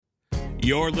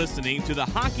You're listening to the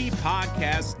Hockey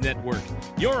Podcast Network,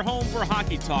 your home for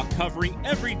hockey talk covering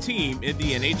every team in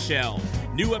the NHL.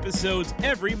 New episodes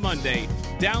every Monday.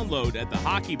 Download at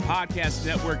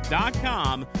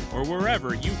thehockeypodcastnetwork.com or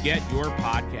wherever you get your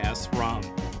podcasts from.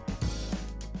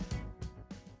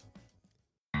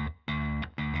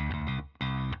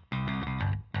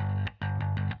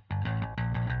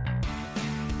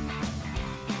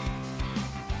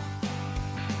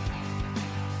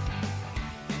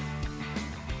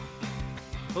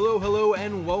 Hello,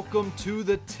 and welcome to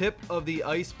the Tip of the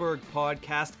Iceberg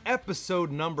podcast,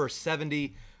 episode number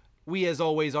 70. We, as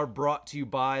always, are brought to you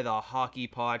by the Hockey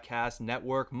Podcast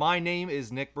Network. My name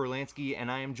is Nick Berlansky,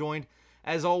 and I am joined,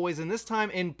 as always, and this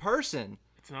time in person.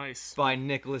 It's nice. By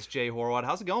Nicholas J. Horwat.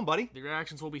 How's it going, buddy? The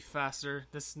reactions will be faster.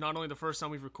 This is not only the first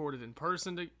time we've recorded in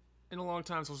person in a long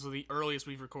time, it's also the earliest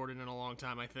we've recorded in a long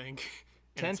time, I think.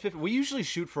 10:50. We usually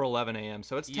shoot for 11 a.m.,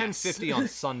 so it's 10:50 on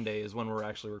Sunday is when we're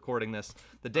actually recording this.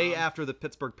 The day after the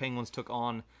Pittsburgh Penguins took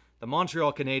on the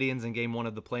Montreal Canadiens in Game 1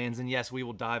 of the play-ins, and yes, we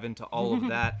will dive into all of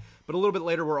that. But a little bit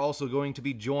later, we're also going to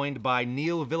be joined by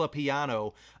Neil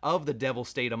Villapiano of the Devil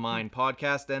State of Mind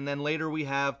podcast, and then later we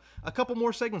have a couple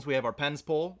more segments. We have our Pens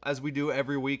poll, as we do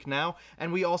every week now,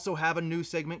 and we also have a new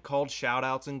segment called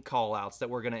Shoutouts and Callouts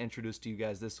that we're going to introduce to you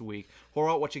guys this week.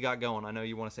 Horwat, what you got going? I know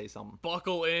you want to say something.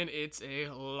 Buckle in. It's a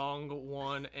long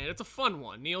one, and it's a fun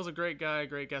one. Neil's a great guy,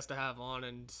 great guest to have on,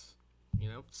 and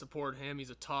support him.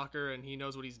 He's a talker, and he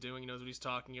knows what he's doing. He knows what he's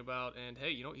talking about. And,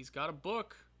 hey, he's got a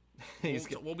book.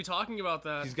 We'll be talking about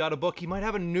that. He's got a book. He might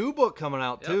have a new book coming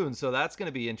out, too, and so that's going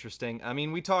to be interesting. I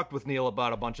mean, we talked with Neil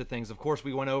about a bunch of things. Of course,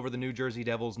 we went over the New Jersey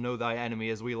Devils, Know Thy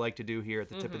Enemy, as we like to do here at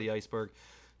the Tip of the Iceberg.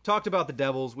 Talked about the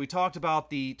Devils. We talked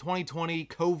about the 2020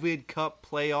 COVID Cup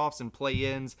playoffs and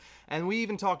play-ins, and we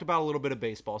even talked about a little bit of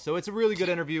baseball. So it's a really good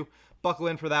interview. Buckle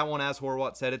in for that one. As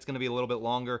Horwat said, it's going to be a little bit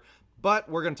longer. But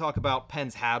we're going to talk about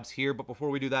Pens Habs here. But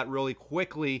before we do that really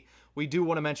quickly, we do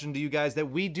want to mention to you guys that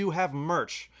we do have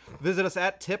merch. Visit us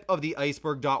at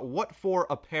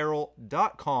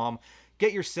tipoftheiceberg.whatforapparel.com.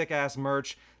 Get your sick-ass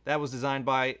merch. That was designed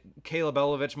by Kayla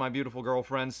Belovich, my beautiful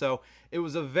girlfriend. So it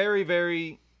was a very,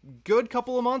 very good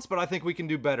couple of months, but I think we can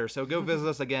do better. So go visit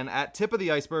us again at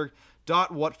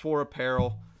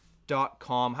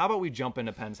tipoftheiceberg.whatforapparel.com. How about we jump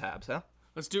into Pens Habs, huh?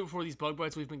 Let's do it before these bug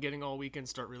bites we've been getting all weekend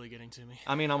start really getting to me.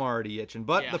 I mean, I'm already itching.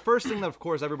 But the first thing that, of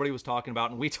course, everybody was talking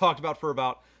about, and we talked about for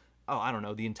about,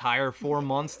 the entire 4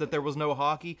 months that there was no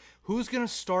hockey, who's going to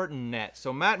start in net?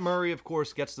 So Matt Murray, of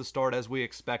course, gets the start as we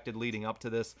expected leading up to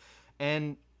this.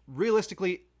 And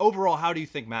realistically, overall, how do you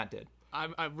think Matt did?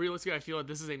 Realistically, I feel like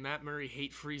this is a Matt Murray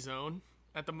hate-free zone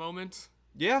at the moment.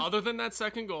 Yeah. Other than that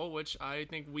second goal, which I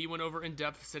think we went over in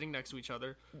depth sitting next to each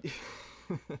other.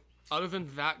 Other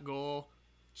than that goal,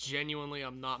 genuinely,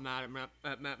 I'm not mad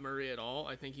at Matt Murray at all.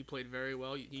 I think he played very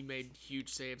well. He made huge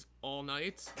saves all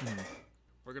night.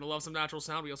 We're going to love some natural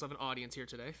sound. We also have an audience here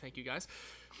today. Thank you, guys.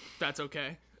 That's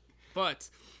okay. But,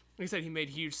 like I said, he made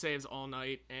huge saves all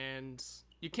night, and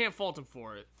you can't fault him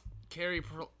for it. Carey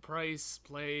Price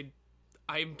played.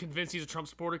 I'm convinced he's a Trump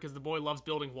supporter because the boy loves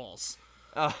building walls.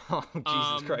 Oh,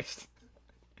 Jesus Christ.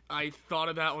 I thought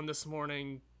of that one this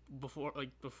morning before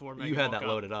Megan you had woke that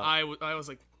loaded up. I was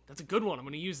like, that's a good one. I'm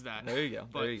going to use that. There you go.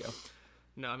 But, there you go.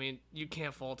 No, I mean, you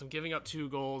can't fault him. Giving up 2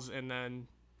 goals and then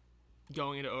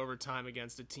going into overtime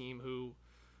against a team who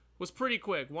was pretty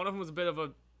quick. One of them was a bit of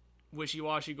a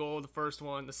wishy-washy goal. The first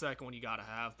one, the second one you got to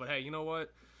have. But hey, you know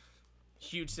what?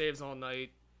 Huge saves all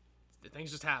night.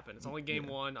 Things just happen. It's only game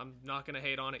 1. I'm not going to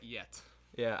hate on it yet.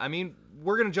 Yeah, I mean,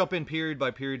 we're going to jump in period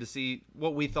by period to see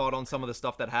what we thought on some of the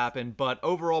stuff that happened. But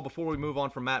overall, before we move on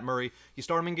from Matt Murray, you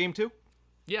start him in game 2?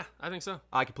 Yeah, I think so.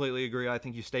 I completely agree. I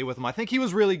think you stay with him. I think he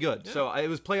was really good. Yeah. So it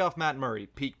was playoff Matt Murray.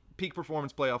 Peak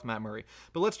performance playoff Matt Murray.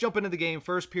 But let's jump into the game.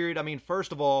 First period, I mean,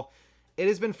 first of all, it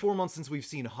has been 4 months since we've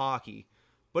seen hockey.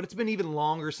 But it's been even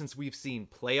longer since we've seen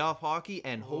playoff hockey,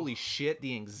 and holy shit,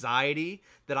 the anxiety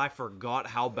that I forgot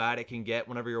how bad it can get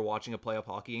whenever you're watching a playoff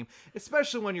hockey game,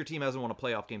 especially when your team hasn't won a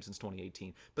playoff game since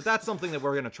 2018. But that's something that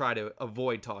we're going to try to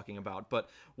avoid talking about. But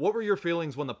what were your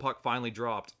feelings when the puck finally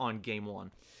dropped on game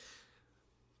 1?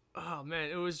 Oh, man,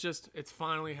 it's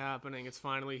finally happening. It's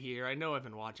finally here. I know I've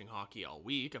been watching hockey all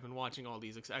week. I've been watching all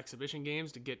these exhibition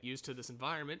games to get used to this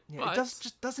environment. Yeah, but it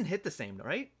just doesn't hit the same,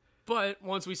 right? But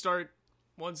once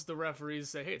the referees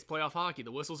say, hey, it's playoff hockey,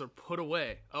 the whistles are put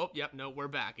away. Oh, yep, no, we're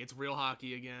back. It's real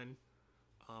hockey again.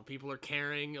 People are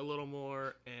caring a little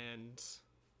more, and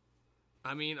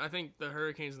I mean, I think the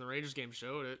Hurricanes and the Rangers game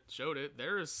showed it.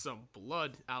 There is some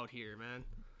blood out here, man.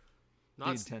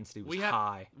 The intensity was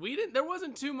high. There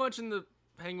wasn't too much in the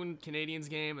Penguin Canadiens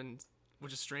game, and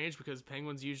which is strange because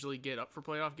Penguins usually get up for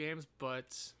playoff games,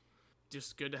 but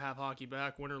just good to have hockey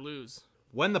back, win or lose.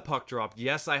 When the puck dropped,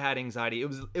 yes, I had anxiety.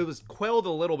 It was quelled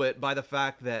a little bit by the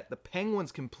fact that the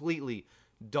Penguins completely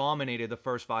dominated the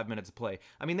first 5 minutes of play.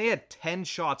 I mean, they had 10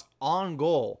 shots on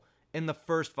goal in the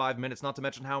first 5 minutes, not to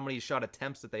mention how many shot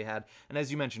attempts that they had. And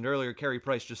as you mentioned earlier, Carey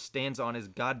Price just stands on his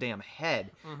goddamn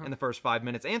head in the first 5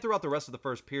 minutes and throughout the rest of the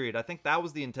first period. I think that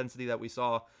was the intensity that we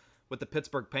saw with the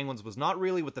Pittsburgh Penguins, was not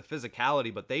really with the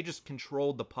physicality, but they just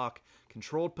controlled the puck,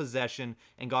 controlled possession,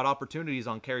 and got opportunities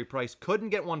on Carey Price. Couldn't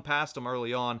get one past him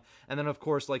early on. And then, of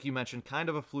course, like you mentioned, kind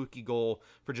of a fluky goal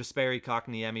for Jesperi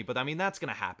Kotkaniemi. But, I mean, that's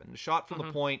going to happen. The shot from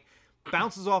the point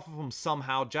bounces off of him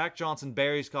somehow. Jack Johnson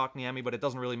buries Kotkaniemi, but it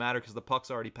doesn't really matter because the puck's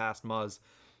already past Muzz.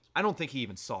 I don't think he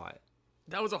even saw it.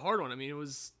 That was a hard one. I mean,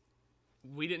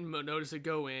 we didn't notice it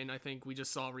go in. I think we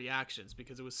just saw reactions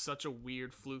because it was such a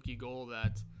weird, fluky goal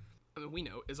that, I mean, we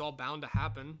know is all bound to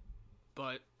happen,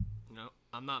 but,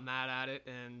 I'm not mad at it,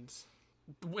 and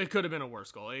it could have been a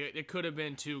worse goal. It could have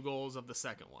been 2 goals of the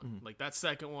second one. Like, that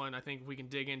second one, I think we can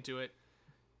dig into it.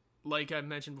 Like I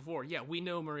mentioned before, yeah, we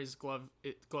know Murray's glove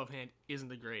hand isn't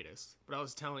the greatest, but I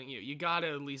was telling you, you got to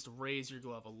at least raise your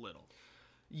glove a little.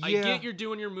 Yeah. I get you're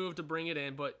doing your move to bring it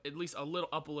in, but at least a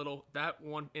little. That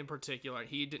one in particular,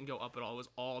 he didn't go up at all. It was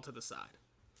all to the side.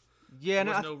 Yeah,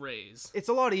 there was no raise. It's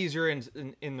a lot easier in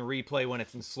the replay when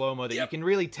it's in slow-mo that you can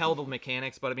really tell the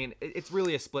mechanics, but I mean, it's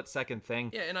really a split-second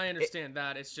thing. Yeah, and I understand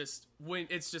that. It's just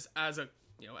as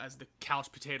the couch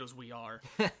potatoes we are,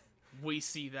 we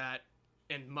see that,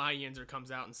 and my Yinzer comes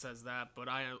out and says that, but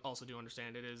I also do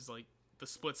understand it is like the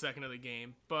split second of the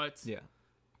game, but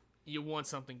you want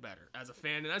something better. As a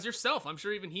fan and as yourself, I'm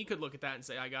sure even he could look at that and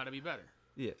say, I gotta be better.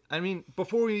 Yeah, I mean,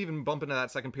 before we even bump into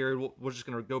that second period, we're just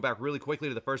going to go back really quickly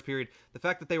to the first period. The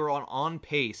fact that they were on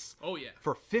pace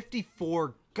for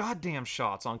 54 goddamn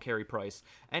shots on Carey Price,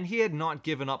 and he had not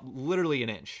given up literally an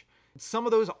inch. Some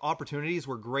of those opportunities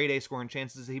were grade A scoring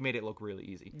chances. He made it look really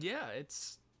easy. Yeah,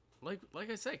 it's like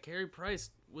I said, Carey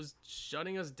Price was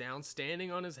shutting us down, standing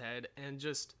on his head, and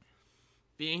just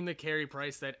being the Carey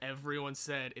Price that everyone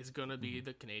said is going to be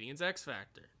the Canadiens' X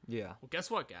Factor. Yeah. Well,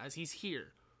 guess what, guys? He's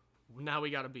here. Now we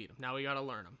got to beat him. Now we got to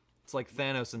learn him. It's like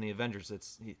Thanos in the Avengers.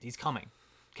 He's coming.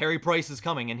 Carey Price is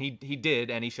coming, and he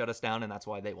did, and he shut us down, and that's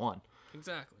why they won.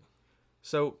 Exactly.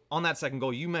 So, on that second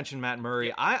goal, you mentioned Matt Murray.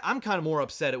 Yeah. I'm kind of more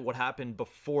upset at what happened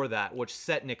before that, which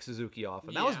set Nick Suzuki off.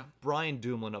 And that was Brian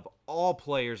Dumoulin, of all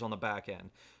players on the back end,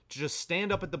 to just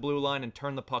stand up at the blue line and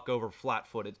turn the puck over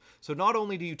flat-footed. So, not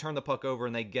only do you turn the puck over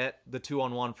and they get the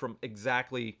 2-on-1 from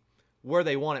exactly where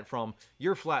they want it from,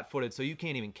 you're flat-footed, so you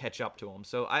can't even catch up to them.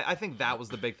 So I think that was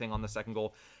the big thing on the second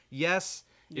goal. Yes,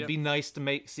 it'd be nice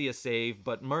to see a save,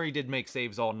 but Murray did make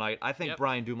saves all night. I think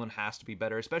Brian Dumoulin has to be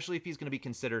better, especially if he's going to be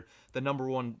considered the number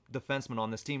 1 defenseman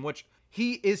on this team, which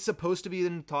he is supposed to be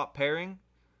in the top pairing,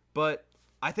 but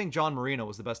I think John Marino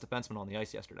was the best defenseman on the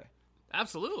ice yesterday.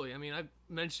 Absolutely. I mean,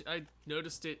 I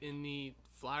noticed it in the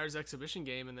Flyers exhibition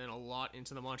game and then a lot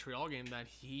into the Montreal game that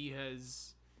he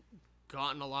has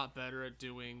gotten a lot better at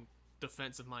doing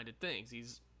defensive-minded things.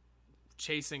 He's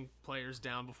chasing players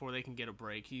down before they can get a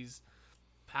break. He's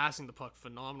passing the puck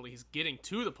phenomenally. He's getting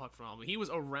to the puck phenomenally. He was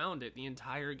around it the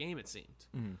entire game, it seemed.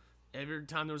 Mm-hmm. Every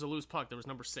time there was a loose puck, there was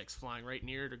number 6 flying right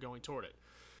near it or going toward it.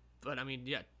 But, I mean,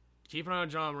 keep an eye on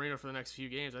John Marino for the next few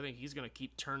games. I think he's going to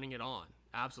keep turning it on.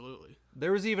 Absolutely.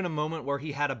 There was even a moment where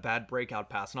he had a bad breakout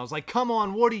pass, and I was like, come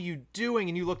on, what are you doing?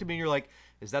 And you looked at me and you're like,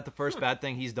 is that the first bad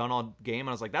thing he's done all game? And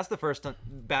I was like, that's the first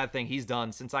bad thing he's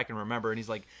done since I can remember. And he's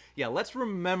like, yeah, let's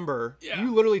remember. Yeah.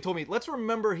 You literally told me, let's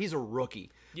remember he's a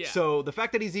rookie. Yeah. So the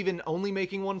fact that he's even only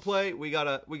making one play, we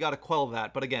gotta quell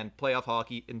that. But again, playoff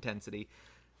hockey intensity.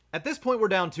 At this point, we're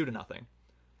down 2-0.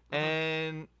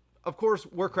 And of course,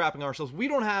 we're crapping ourselves. We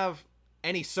don't have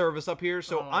any service up here,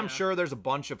 so I'm sure there's a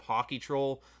bunch of hockey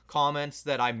troll comments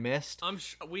that I missed.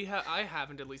 I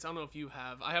haven't, at least. I don't know if you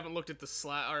have. I haven't looked at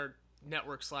our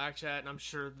network Slack chat, and I'm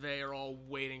sure they are all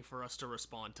waiting for us to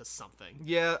respond to something.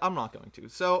 Yeah, I'm not going to.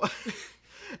 So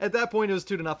at that point, it was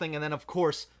 2-0, and then of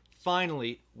course,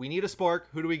 finally, we need a spark.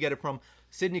 Who do we get it from?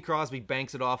 Sidney Crosby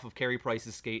banks it off of Carey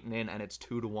Price's skating in, and it's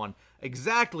 2-1.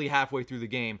 Exactly halfway through the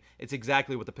game, it's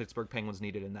exactly what the Pittsburgh Penguins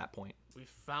needed in that point. We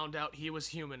found out he was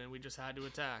human, and we just had to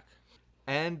attack.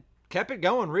 And kept it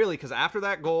going, really, because after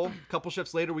that goal, a couple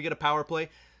shifts later, we get a power play.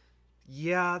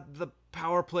 Yeah, the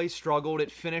power play struggled.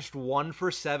 It finished 1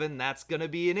 for 7. That's going to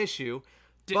be an issue.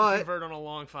 Didn't convert on a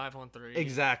long 5-on-3.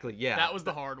 Exactly, yeah. That was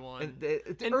the hard one.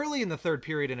 And early in the third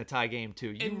period in a tie game,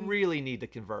 too. You really need to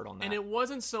convert on that. And it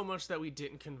wasn't so much that we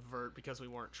didn't convert because we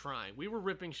weren't trying. We were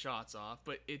ripping shots off,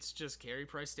 but it's just Carey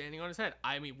Price standing on his head.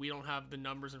 I mean, we don't have the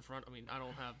numbers in front. I mean, I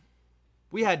don't have...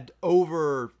 We had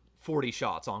over 40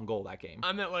 shots on goal that game.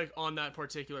 I meant like on that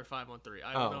particular 5-on-3.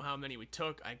 I don't know how many we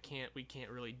took. We can't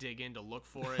really dig in to look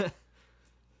for it.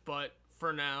 But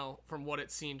for now, from what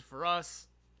it seemed for us,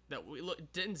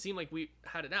 it didn't seem like we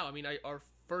had it out. I mean, our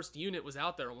first unit was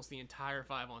out there almost the entire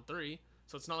 5-on-3,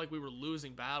 so it's not like we were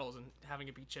losing battles and having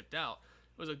it be chipped out.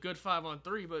 It was a good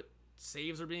 5-on-3, but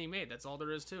saves are being made. That's all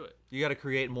there is to it. You got to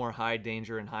create more high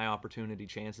danger and high opportunity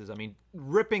chances. I mean,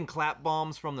 ripping clap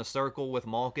bombs from the circle with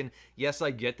Malkin. Yes,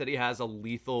 I get that he has a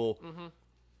lethal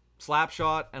slap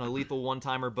shot and a lethal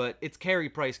one-timer, but it's Carey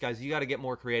Price, guys. You got to get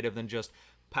more creative than just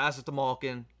pass it to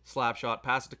Malkin, slap shot,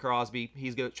 pass it to Crosby.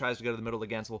 Tries to go to the middle of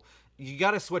the Gensel. You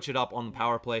got to switch it up on the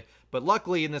power play. But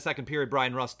luckily, in the second period,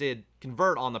 Brian Rust did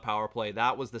convert on the power play.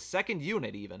 That was the second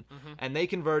unit even. And they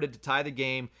converted to tie the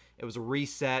game. It was a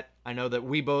reset. I know that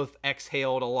we both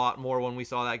exhaled a lot more when we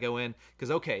saw that go in. Because,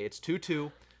 okay, it's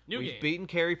 2-2. We've beaten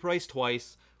Carey Price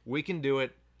twice. We can do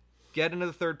it. Get into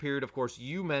the third period. Of course,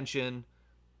 you mentioned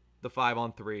the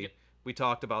 5-on-3. Yep. We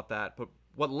talked about that. But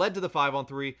what led to the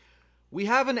 5-on-3... We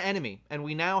have an enemy, and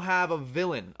we now have a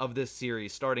villain of this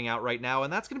series starting out right now,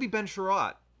 and that's going to be Ben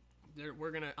Chiarot.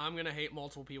 I'm gonna hate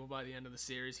multiple people by the end of the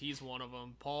series. He's one of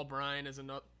them. Paul Bryan is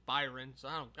another. Byron. So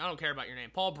I don't care about your name.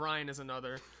 Paul Bryan is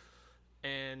another,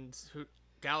 and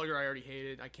Gallagher I already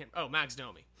hated. Max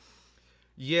Domi.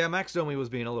 Yeah, Max Domi was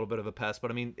being a little bit of a pest, but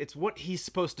I mean, it's what he's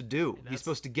supposed to do. He's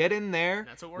supposed to get in there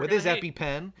with his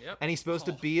EpiPen, and he's supposed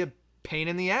to be a pain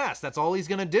in the ass. That's all he's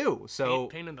gonna do. So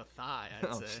pain in the thigh,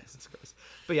 I'd say. Jesus Christ.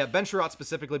 But yeah, Ben Chiarot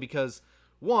specifically because,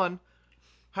 one,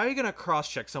 how are you gonna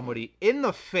cross-check somebody in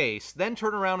the face, then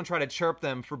turn around and try to chirp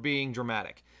them for being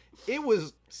dramatic? It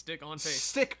was stick on face,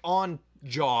 stick on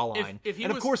jawline.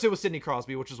 Of course it was Sidney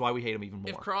Crosby, which is why we hate him even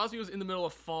more. If Crosby was in the middle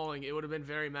of falling, it would have been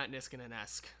very Matt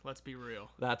Niskanen-esque. Let's be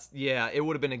real. It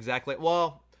would have been exactly.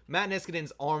 Well, Matt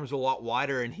Niskanen's arms were a lot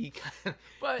wider, and he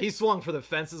swung for the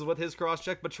fences with his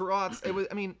cross-check. But Chiarot's,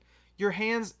 your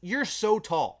hands, you're so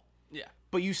tall. Yeah.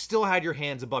 But you still had your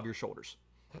hands above your shoulders.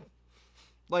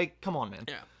 Like, come on, man.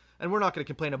 Yeah. And we're not going to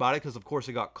complain about it because, of course,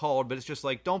 it got called. But it's just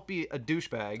like, don't be a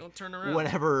douchebag. Don't turn around.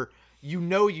 Whenever you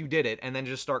know you did it and then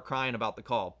just start crying about the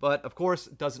call. But, of course,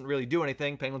 it doesn't really do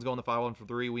anything. Penguins go on the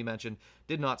 5-1-3, we mentioned.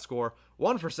 Did not score.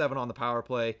 1-for-7 on the power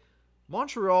play.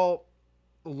 Montreal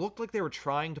looked like they were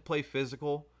trying to play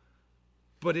physical,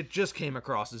 but it just came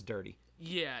across as dirty.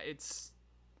 Yeah,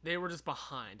 they were just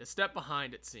behind. A step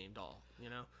behind, it seemed all,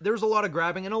 There was a lot of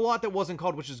grabbing and a lot that wasn't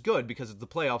called, which is good because it's the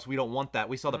playoffs. We don't want that.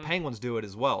 We saw the Penguins do it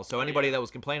as well. So anybody that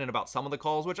was complaining about some of the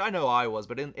calls, which I know I was,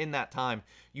 but in that time,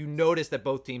 you notice that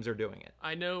both teams are doing it.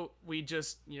 I know we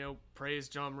just,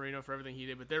 praised John Marino for everything he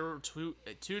did, but there were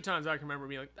two times I can remember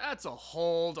being like, that's a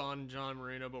hold on John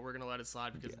Marino, but we're going to let it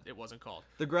slide because it wasn't called.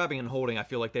 The grabbing and holding, I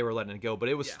feel like they were letting it go, but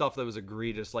it was stuff that was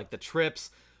egregious, like the trips,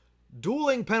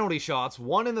 dueling penalty shots,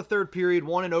 one in the third period,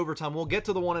 one in overtime. We'll get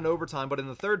to the one in overtime, but in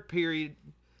the third period,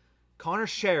 Connor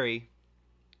Sherry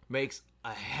makes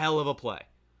a hell of a play.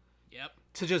 Yep.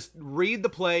 To just read the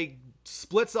play,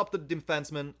 splits up the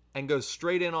defenseman, and goes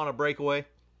straight in on a breakaway.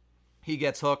 He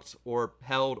gets hooked or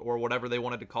held or whatever they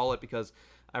wanted to call it because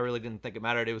I really didn't think it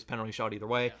mattered. It was penalty shot either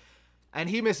way. Yeah. And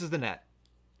he misses the net.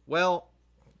 Well,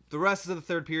 the rest of the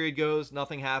third period goes.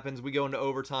 Nothing happens. We go into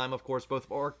overtime. Of course, both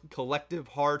of our collective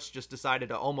hearts just decided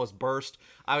to almost burst.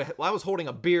 I was holding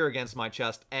a beer against my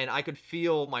chest, and I could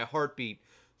feel my heartbeat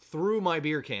through my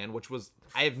beer can, which was,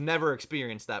 I have never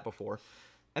experienced that before.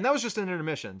 And that was just an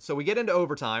intermission. So we get into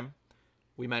overtime.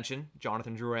 We mentioned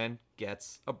Jonathan Drouin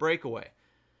gets a breakaway.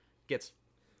 Gets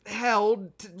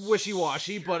held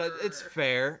wishy-washy, but it's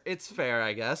fair. It's fair,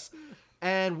 I guess.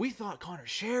 And we thought Connor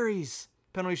Sherry's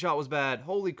penalty shot was bad.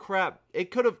 Holy crap.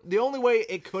 The only way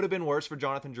it could have been worse for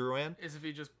Jonathan Drouin is if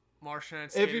he just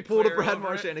Marchand. If he pulled a Brad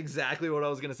Marchand, exactly what I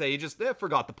was going to say. He just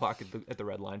forgot the puck at the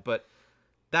red line. But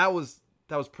that was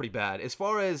pretty bad. As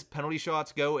far as penalty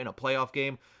shots go in a playoff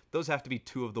game, those have to be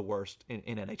two of the worst in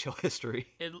NHL history.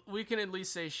 We can at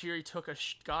least say Sheary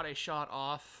got a shot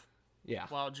off. Yeah.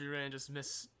 While Drouin just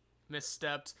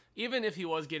misstepped. Even if he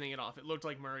was getting it off, it looked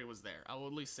like Murray was there. I will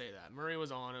at least say that. Murray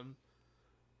was on him.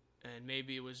 And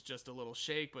maybe it was just a little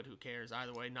shake, but who cares?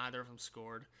 Either way, neither of them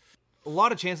scored. A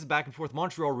lot of chances back and forth.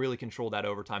 Montreal really controlled that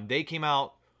overtime. They came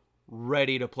out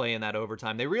ready to play in that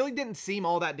overtime. They really didn't seem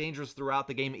all that dangerous throughout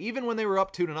the game. Even when they were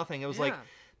up 2-0, it was like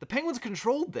The Penguins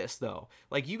controlled this, though.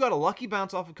 Like, you got a lucky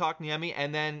bounce off of Kotkaniemi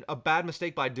and then a bad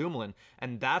mistake by Dumoulin,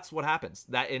 and that's what happens.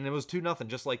 And it was 2-0,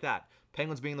 just like that.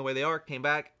 Penguins being the way they are, came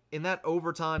back. In that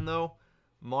overtime, though,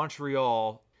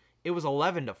 Montreal, it was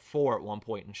 11-4 at one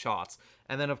point in shots.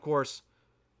 And then, of course,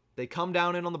 they come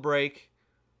down in on the break.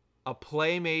 A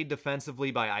play made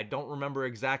defensively by, I don't remember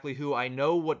exactly who. I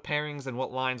know what pairings and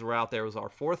what lines were out there. It was our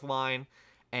fourth line,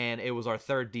 and it was our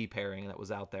third D pairing that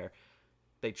was out there.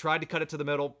 They tried to cut it to the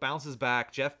middle, bounces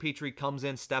back. Jeff Petrie comes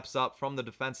in, steps up from the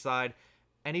defense side,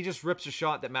 and he just rips a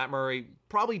shot that Matt Murray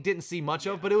probably didn't see much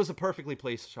of, but it was a perfectly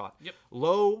placed shot. Yep.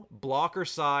 Low blocker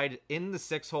side in the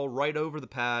 6-hole, right over the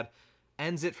pad,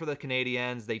 ends it for the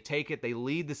Canadiens. They take it. They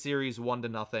lead the series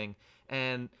 1-0.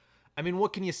 And, I mean,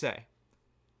 what can you say?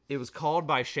 It was called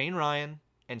by Shane Ryan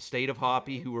and State of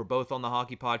Hoppy, who were both on the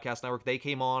Hockey Podcast Network. They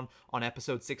came on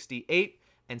episode 68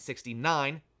 and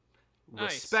 69,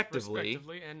 respectively,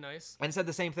 and nice, and said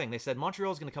the same thing. They said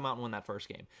Montreal's going to come out and win that first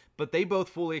game, but they both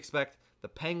fully expect the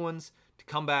Penguins to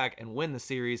come back and win the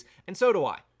series, and so do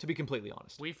I, to be completely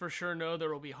honest. We for sure know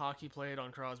there will be hockey played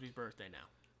on Crosby's birthday now.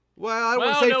 Well, I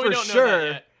wouldn't say no, for we don't sure. know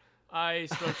that yet. I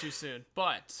spoke too soon,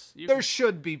 but there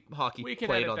should be hockey we can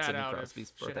played edit on that Sidney out Crosby's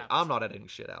if shit birthday. happens. I'm not editing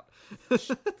shit out.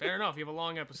 Fair enough. You have a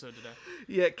long episode today.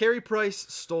 Yeah, Carey Price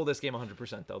stole this game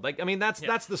 100%, though. Like, I mean, that's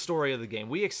the story of the game.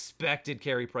 We expected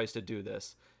Carey Price to do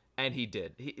this, and he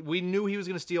did. We knew he was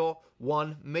going to steal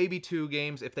 1, maybe 2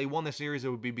 games. If they won the series, it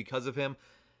would be because of him.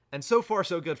 And so far,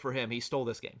 so good for him. He stole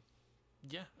this game.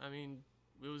 Yeah, I mean,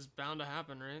 it was bound to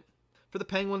happen, right? For the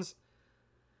Penguins,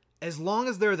 as long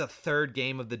as they're the third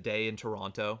game of the day in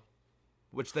Toronto,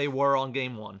 which they were on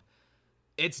game 1,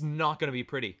 it's not going to be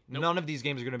pretty. Nope. None of these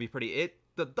games are going to be pretty.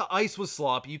 The ice was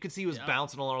sloppy. You could see it was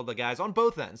bouncing all over the guys on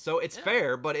both ends. So it's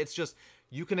fair, but it's just,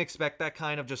 you can expect that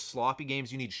kind of just sloppy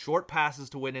games. You need short passes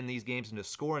to win in these games and to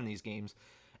score in these games.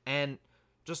 And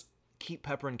just keep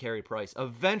peppering Carey Price.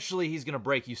 Eventually he's going to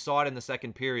break. You saw it in the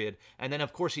second period. And then,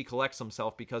 of course, he collects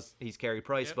himself because he's Carey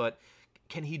Price. But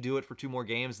can he do it for 2 more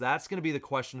games? That's going to be the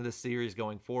question of this series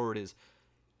going forward. Is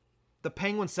the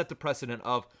Penguins set the precedent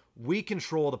of, we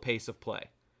control the pace of play.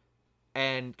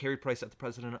 And Carey Price set the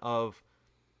precedent of,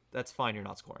 that's fine, you're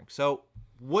not scoring. So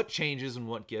what changes and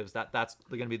what gives? That's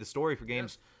going to be the story for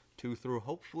games 2 through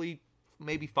hopefully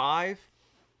maybe 5.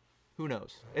 Who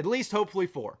knows? At least hopefully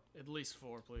 4. At least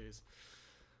 4, please.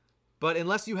 But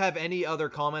unless you have any other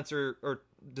comments or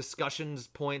discussions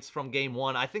points from game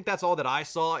 1, I think that's all that I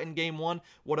saw in game 1.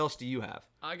 What else do you have?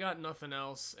 I got nothing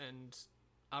else, and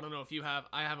I don't know if you have.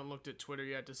 I haven't looked at Twitter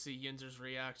yet to see Yinzer's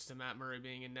react to Matt Murray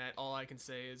being in net. All I can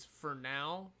say is, for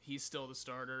now, he's still the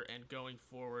starter, and going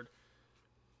forward,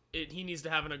 he needs to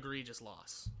have an egregious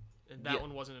loss. And that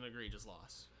one wasn't an egregious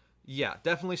loss. Yeah,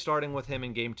 definitely starting with him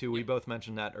in game 2. We both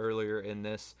mentioned that earlier in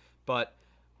this. But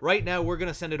right now, we're going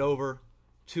to send it over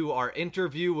to our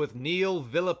interview with Neil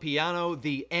Villapiano,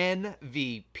 the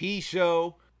MVP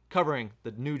show, covering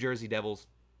the New Jersey Devils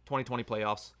 2020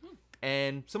 playoffs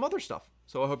and some other stuff.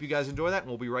 So I hope you guys enjoy that, and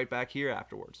we'll be right back here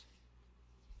afterwards.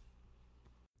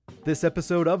 This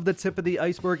episode of The Tip of the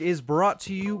Iceberg is brought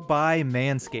to you by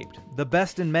Manscaped, the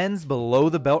best in men's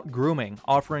below-the-belt grooming,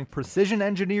 offering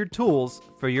precision-engineered tools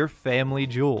for your family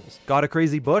jewels. Got a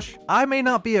crazy bush? I may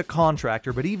not be a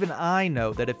contractor, but even I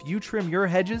know that if you trim your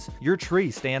hedges, your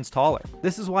tree stands taller.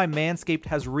 This is why Manscaped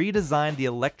has redesigned the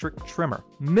electric trimmer.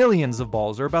 Millions of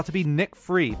balls are about to be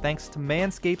nick-free thanks to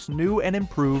Manscaped's new and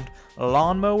improved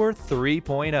Lawnmower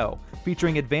 3.0,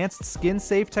 featuring advanced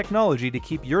skin-safe technology to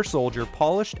keep your soldier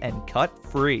polished and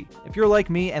cut-free. If you're like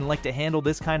me and like to handle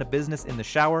this kind of business in the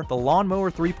shower, the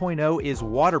Lawnmower 3.0 is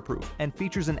waterproof and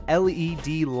features an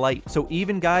LED light, so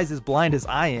even guys as blind as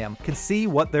I am can see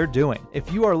what they're doing.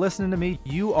 If you are listening to me,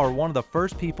 you are one of the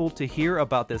first people to hear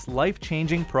about this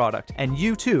life-changing product, and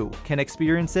you too can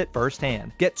experience it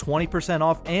firsthand. Get 20%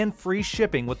 off and free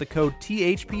shipping with the code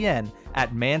THPN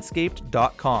at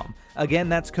manscaped.com. Again,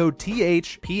 that's code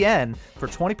THPN for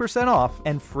 20% off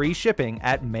and free shipping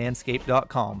at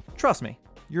manscaped.com. Trust me,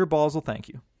 your balls will thank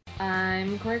you.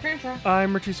 I'm Corey Crenshaw.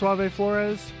 I'm Richie Suave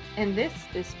Flores. And this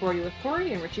is Sporty with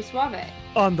Corey and Richie Suave.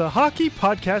 On the Hockey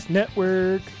Podcast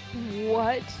Network.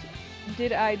 What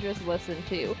did I just listen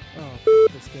to? Oh,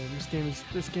 this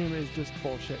game is just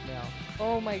bullshit now.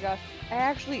 Oh my gosh.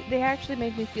 They actually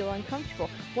made me feel uncomfortable.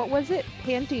 What was it?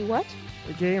 Panty what?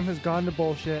 The game has gone to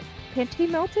bullshit. Panty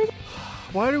melting?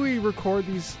 Why do we record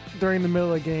these during the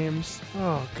middle of games?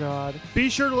 Oh, God. Be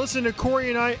sure to listen to Corey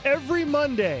and I every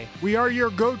Monday. We are your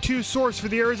go-to source for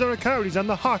the Arizona Coyotes on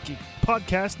the Hockey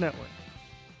Podcast Network.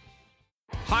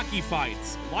 Hockey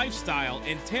fights, lifestyle,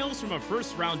 and tales from a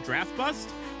first-round draft bust?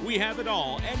 We have it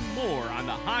all and more on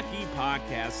the Hockey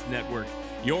Podcast Network,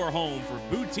 your home for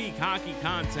boutique hockey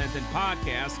content and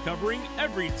podcasts covering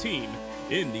every team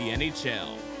in the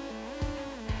NHL.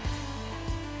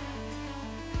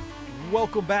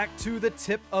 Welcome back to the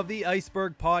Tip of the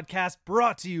Iceberg podcast,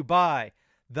 brought to you by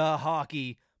the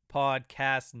Hockey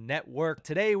Podcast Network.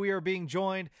 Today we are being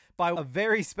joined by a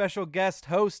very special guest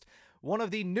host, one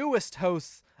of the newest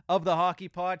hosts of the Hockey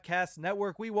Podcast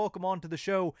Network. We welcome onto the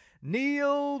show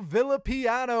Neil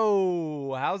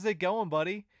Villapiano. How's it going,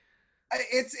 buddy?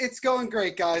 It's going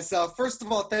great, guys. First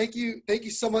of all, thank you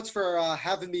so much for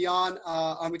having me on.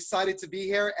 I'm excited to be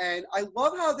here, and I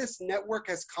love how this network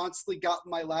has constantly gotten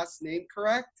my last name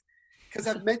correct, because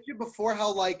I've mentioned before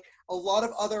how like a lot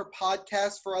of other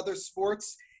podcasts for other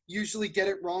sports usually get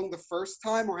it wrong the first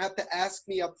time or have to ask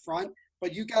me up front.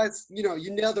 But you guys,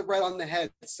 you nailed it right on the head.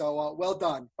 So well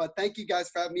done. But thank you guys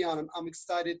for having me on. I'm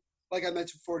excited, like I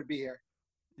mentioned before, to be here.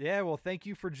 Yeah, well, thank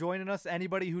you for joining us.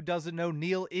 Anybody who doesn't know,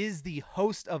 Neil is the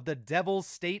host of the Devil's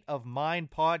State of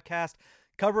Mind podcast,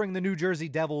 covering the New Jersey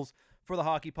Devils for the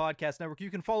Hockey Podcast Network.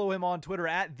 You can follow him on Twitter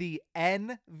at the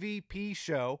NVP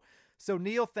Show. So,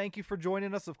 Neil, thank you for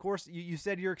joining us. Of course, you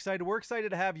said you're excited. We're excited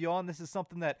to have you on. This is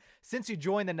something that, since you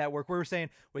joined the network, we were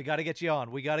saying, we got to get you on.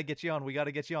 We got to get you on. We got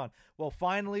to get you on. Well,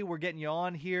 finally, we're getting you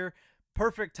on here.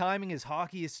 Perfect timing as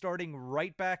hockey is starting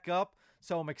right back up.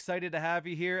 So I'm excited to have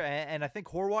you here. And I think,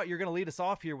 Horwat, you're going to lead us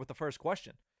off here with the first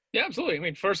question. Yeah, absolutely. I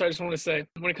mean, first, I just want to say,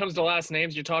 when it comes to last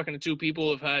names, you're talking to two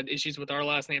people who've had issues with our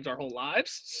last names our whole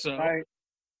lives. So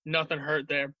Nothing hurt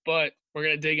there. But we're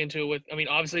going to dig into it with, I mean,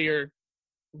 obviously you're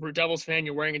a Devils fan.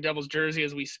 You're wearing a Devils jersey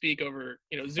as we speak over,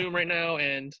 Zoom right now.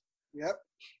 And, Yep.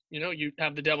 You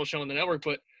have the Devils show on the network.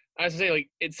 But I have to say, like,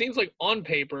 it seems like on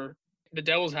paper, the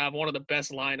Devils have one of the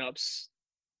best lineups,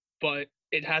 but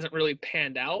it hasn't really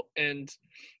panned out. And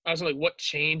I was like, what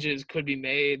changes could be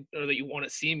made or that you want to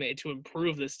see made to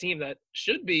improve this team that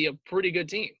should be a pretty good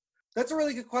team? That's a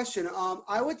really good question.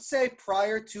 I would say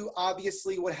prior to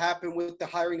obviously what happened with the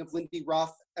hiring of Lindy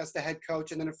Ruff as the head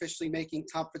coach and then officially making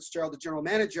Tom Fitzgerald the general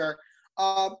manager,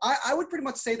 I would pretty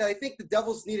much say that I think the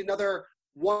Devils need another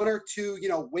one or two,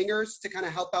 wingers to kind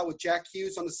of help out with Jack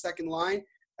Hughes on the second line.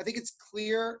 I think it's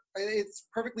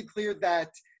perfectly clear that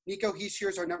Nico Hischier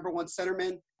is our number one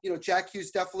centerman. Jack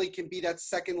Hughes definitely can be that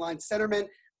second line centerman.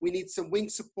 We need some wing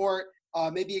support.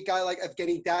 Maybe a guy like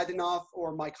Evgeny Dadonov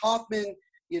or Mike Hoffman,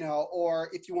 or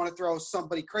if you want to throw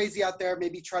somebody crazy out there,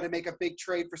 maybe try to make a big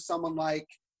trade for someone like,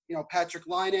 Patrick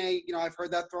Laine. I've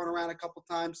heard that thrown around a couple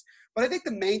times. But I think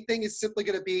the main thing is simply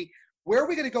going to be, where are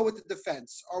we going to go with the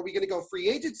defense? Are we going to go free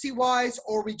agency-wise,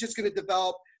 or are we just going to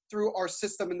develop through our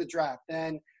system in the draft?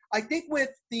 And I think with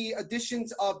the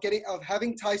additions of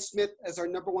having Ty Smith as our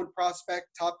number one prospect,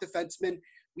 top defenseman,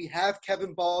 we have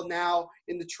Kevin Ball now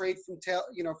in the trade from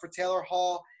for Taylor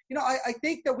Hall. I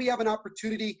think that we have an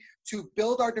opportunity to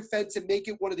build our defense and make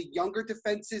it one of the younger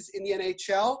defenses in the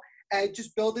NHL and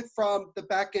just build it from the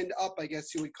back end up, I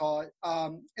guess you would call it.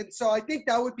 And so I think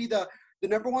that would be the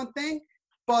number one thing.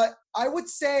 But I would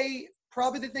say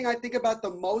probably the thing I think about the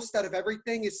most out of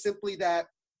everything is simply that,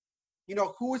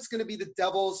 who is going to be the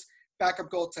Devils' backup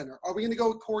goaltender? Are we going to go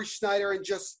with Corey Schneider and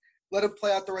just let him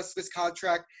play out the rest of his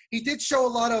contract? He did show a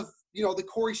lot of, the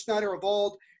Corey Schneider of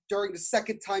old during the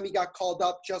second time he got called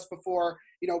up just before,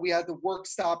 we had the work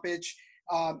stoppage.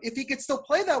 If he could still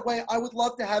play that way, I would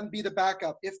love to have him be the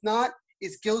backup. If not,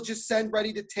 is Gilgeous-Sen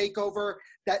ready to take over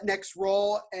that next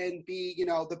role and be,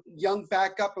 the young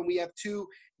backup? And we have two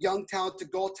young,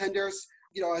 talented goaltenders,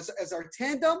 as our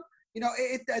tandem.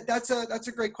 That's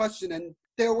a great question. And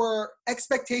there were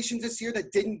expectations this year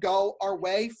that didn't go our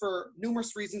way for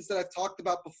numerous reasons that I've talked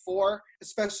about before,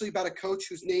 especially about a coach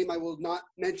whose name I will not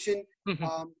mention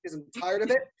because I'm tired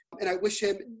of it. And I wish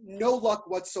him no luck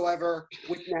whatsoever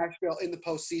with Nashville in the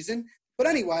postseason. But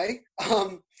anyway,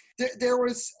 there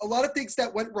was a lot of things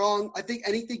that went wrong. I think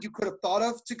anything you could have thought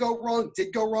of to go wrong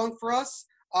did go wrong for us.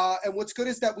 And what's good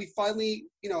is that we finally,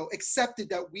 accepted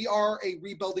that we are a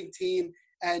rebuilding team.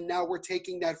 And now we're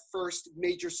taking that first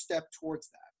major step towards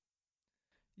that.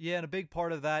 Yeah, and a big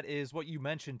part of that is what you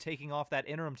mentioned, taking off that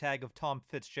interim tag of Tom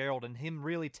Fitzgerald and him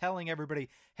really telling everybody,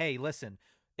 hey, listen,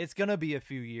 it's going to be a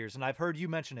few years. And I've heard you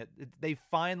mention it. They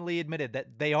finally admitted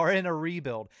that they are in a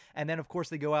rebuild. And then, of course,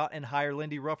 they go out and hire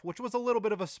Lindy Ruff, which was a little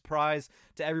bit of a surprise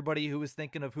to everybody who was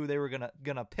thinking of who they were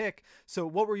gonna pick. So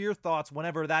what were your thoughts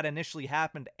whenever that initially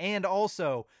happened? And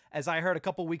also, as I heard a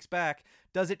couple weeks back,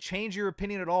 does it change your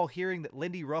opinion at all hearing that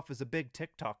Lindy Ruff is a big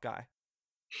TikTok guy?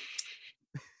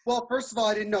 Well, first of all,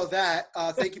 I didn't know that.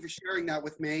 Thank you for sharing that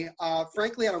with me.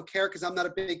 Frankly, I don't care because I'm not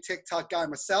a big TikTok guy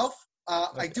myself.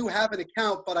 Okay. I do have an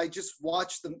account, but I just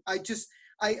watch them. I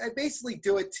I basically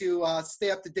do it to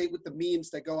stay up to date with the memes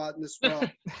that go out in this world.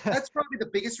 That's probably the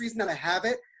biggest reason that I have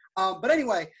it. But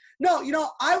anyway, no,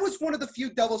 I was one of the few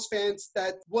Devils fans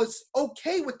that was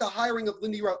okay with the hiring of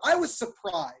Lindy Ruff. I was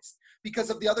surprised because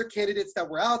of the other candidates that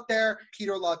were out there,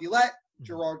 Peter Laviolette,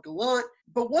 Gerard Gallant.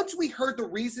 But once we heard the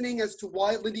reasoning as to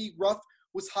why Lindy Ruff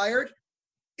was hired,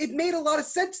 it made a lot of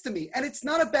sense to me. And it's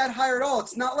not a bad hire at all.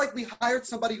 It's not like we hired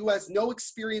somebody who has no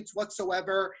experience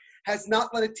whatsoever, has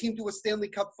not led a team to a Stanley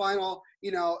Cup final.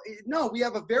 No, we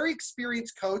have a very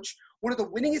experienced coach, one of the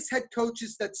winningest head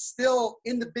coaches that's still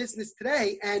in the business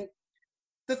today. And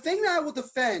the thing that I will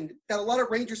defend that a lot of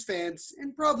Rangers fans,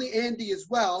 and probably Andy as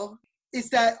well, is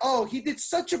that, he did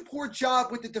such a poor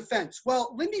job with the defense.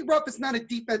 Well, Lindy Ruff is not a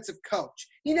defensive coach.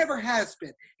 He never has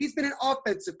been. He's been an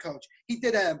offensive coach. He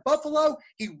did it in Buffalo.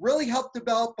 He really helped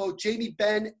develop both Jamie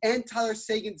Benn and Tyler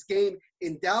Seguin's game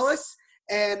in Dallas.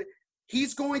 And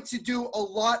he's going to do a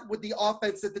lot with the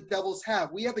offense that the Devils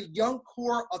have. We have a young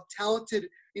core of talented,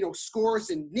 scorers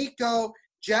in Nico,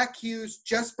 Jack Hughes,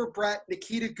 Jesper Bratt,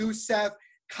 Nikita Gusev,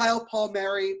 Kyle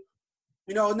Palmieri.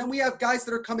 And then we have guys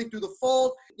that are coming through the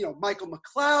fold. Michael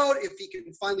McLeod, if he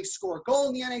can finally score a goal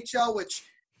in the NHL, which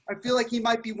I feel like he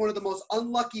might be one of the most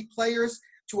unlucky players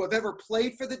to have ever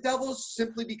played for the Devils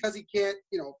simply because he can't,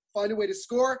 find a way to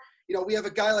score. We have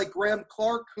a guy like Graham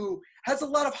Clark who has a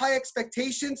lot of high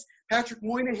expectations. Patrick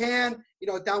Moynihan,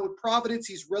 down with Providence,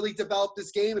 he's really developed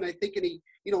his game. And I think in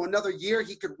another year,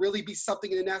 he could really be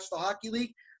something in the National Hockey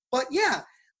League. But yeah,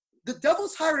 the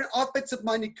Devils hired an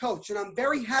offensive-minded coach, and I'm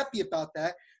very happy about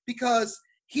that because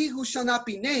he who shall not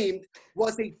be named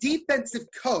was a defensive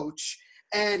coach,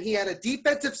 and he had a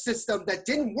defensive system that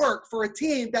didn't work for a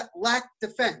team that lacked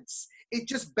defense. It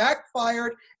just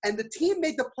backfired, and the team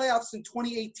made the playoffs in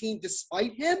 2018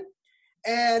 despite him.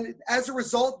 And as a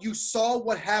result, you saw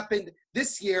what happened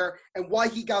this year and why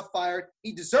he got fired.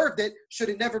 He deserved it, should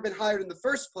have never been hired in the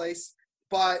first place.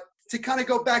 But to kind of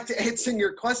go back to answering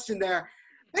your question there,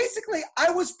 basically, I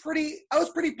was pretty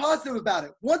positive about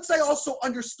it. Once I also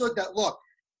understood that, look,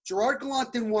 Gerard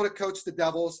Gallant didn't want to coach the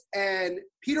Devils, and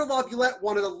Peter Laviolette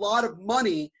wanted a lot of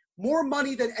money, more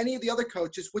money than any of the other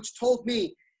coaches, which told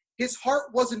me his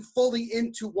heart wasn't fully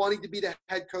into wanting to be the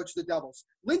head coach of the Devils.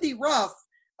 Lindy Ruff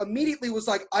immediately was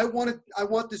like, I want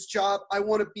this job. I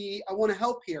want to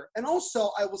help here. And also,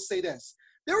 I will say this,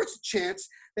 there was a chance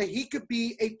that he could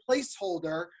be a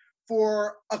placeholder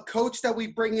for a coach that we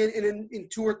bring in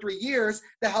 2 or 3 years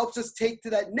that helps us take to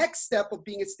that next step of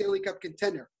being a Stanley Cup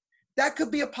contender. That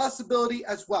could be a possibility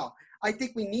as well. I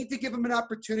think we need to give him an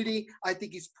opportunity. I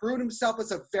think he's proven himself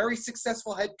as a very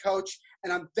successful head coach,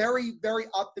 and I'm very, very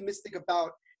optimistic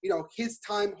about, his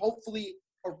time, hopefully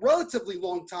a relatively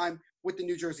long time with the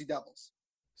New Jersey Devils.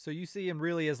 So you see him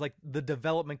really as like the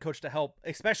development coach to help,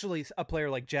 especially a player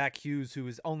like Jack Hughes, who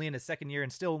is only in his second year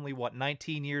and still only,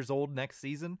 19 years old next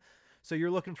season. So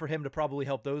you're looking for him to probably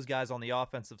help those guys on the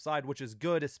offensive side, which is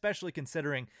good, especially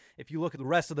considering if you look at the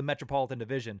rest of the Metropolitan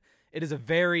Division, it is a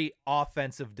very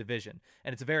offensive division,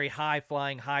 and it's a very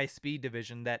high-flying, high-speed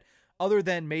division that other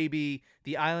than maybe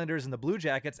the Islanders and the Blue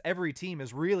Jackets, every team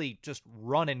is really just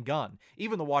run and gun.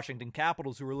 Even the Washington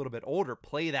Capitals, who are a little bit older,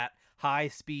 play that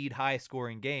high-speed,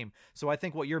 high-scoring game. So I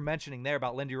think what you're mentioning there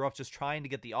about Lindy Ruff just trying to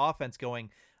get the offense going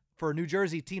for a New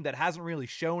Jersey team that hasn't really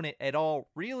shown it at all,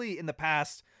 really in the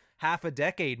past half a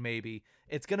decade maybe,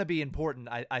 it's going to be important,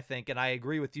 I think, and I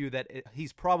agree with you that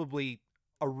he's probably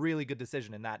a really good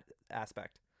decision in that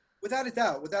aspect. Without a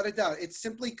doubt. It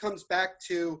simply comes back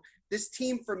to this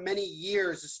team for many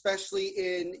years, especially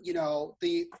in,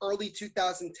 the early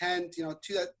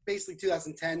 2010s, basically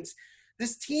 2010s.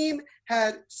 This team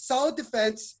had solid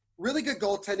defense, really good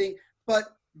goaltending, but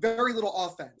very little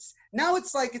offense. Now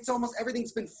it's like it's almost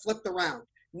everything's been flipped around.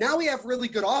 Now we have really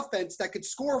good offense that could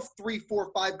score 3,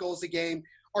 4, 5 goals a game.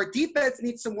 Our defense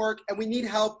needs some work, and we need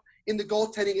help in the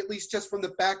goaltending, at least just from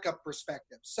the backup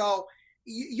perspective. So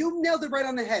you nailed it right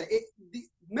on the head. The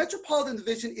Metropolitan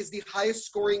Division is the highest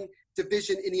scoring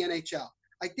division in the NHL.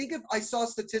 I think if I saw a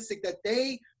statistic that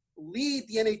they lead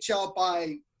the NHL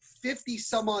by 50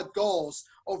 some odd goals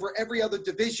over every other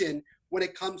division when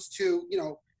it comes to,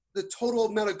 the total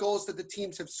amount of goals that the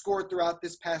teams have scored throughout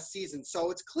this past season.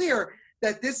 So it's clear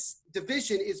that this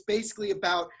division is basically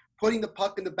about putting the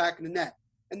puck in the back of the net.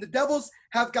 And the Devils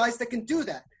have guys that can do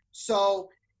that. So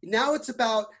now it's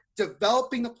about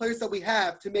developing the players that we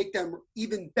have to make them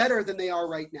even better than they are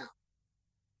right now.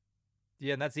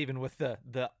 Yeah, and that's even with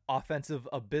the offensive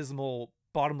abysmal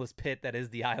bottomless pit that is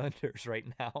the Islanders right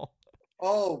now.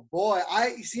 Oh boy,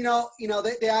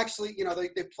 they actually,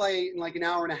 they play in like an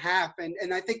hour and a half,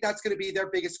 and I think that's going to be their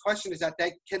biggest question is that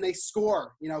can they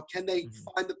score? Can they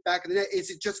find the back of the net? Is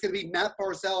it just going to be Matt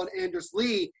Barzal and Anders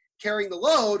Lee carrying the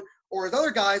load, or is other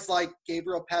guys like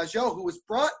Gabriel Pajot, who was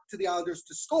brought to the Islanders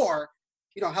to score,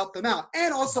 help them out?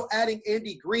 And also adding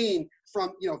Andy Green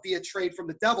from, via trade from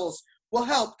the Devils will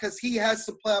help because he has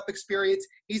some playoff experience.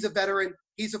 He's a veteran.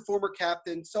 He's a former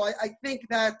captain. So I think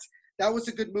that was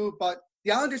a good move, but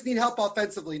the Islanders need help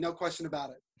offensively, no question about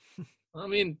it. I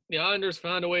mean, the Islanders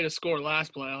found a way to score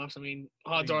last playoffs. I mean,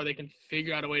 odds are they can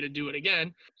figure out a way to do it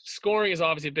again. Scoring is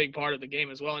obviously a big part of the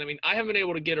game as well. And I mean, I haven't been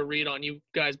able to get a read on, you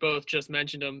guys both just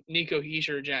mentioned them, Nico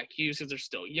Hischier, Jack Hughes, because they're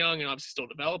still young and obviously still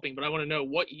developing. But I want to know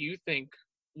what you think,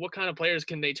 what kind of players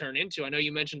can they turn into? I know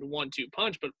you mentioned 1-2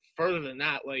 punch, but further than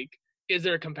that, like, is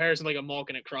there a comparison like a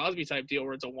Malkin and Crosby type deal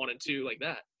where it's a 1-2 like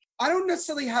that? I don't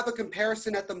necessarily have a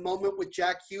comparison at the moment with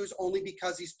Jack Hughes only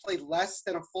because he's played less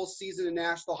than a full season in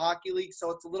National Hockey League, so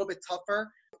it's a little bit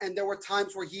tougher. And there were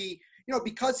times where he,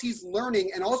 because he's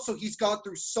learning and also he's gone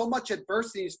through so much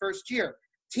adversity in his first year.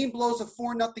 Team blows a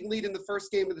 4-0 lead in the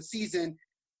first game of the season,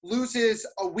 loses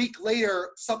a week later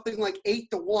something like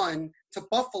 8-1 to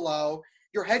Buffalo.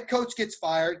 Your head coach gets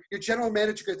fired. Your general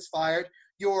manager gets fired.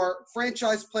 Your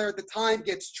franchise player at the time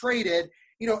gets traded.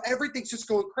 Everything's just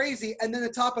going crazy. And then to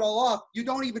top it all off, you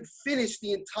don't even finish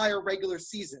the entire regular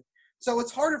season. So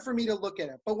it's harder for me to look at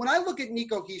it. But when I look at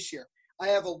Nico Hischier, I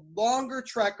have a longer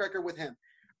track record with him.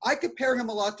 I compare him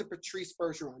a lot to Patrice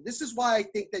Bergeron. This is why I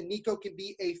think that Nico can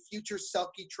be a future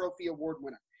Selke Trophy Award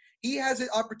winner. He has an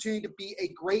opportunity to be a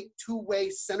great two-way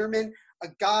centerman, a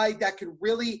guy that can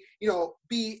really,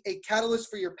 be a catalyst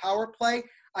for your power play.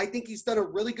 I think he's done a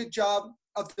really good job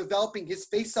of developing his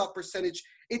face-off percentage.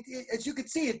 As you can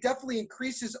see, it definitely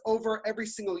increases over every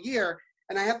single year.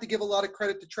 And I have to give a lot of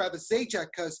credit to Travis Zajac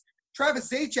because Travis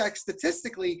Zajac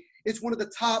statistically is one of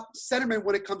the top centermen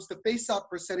when it comes to face-off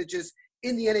percentages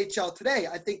in the NHL today.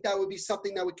 I think that would be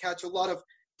something that would catch a lot of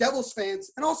Devils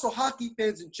fans and also hockey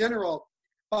fans in general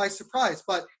by surprise.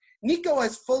 But Nico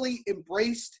has fully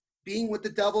embraced being with the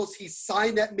Devils. He's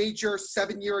signed that major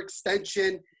 7-year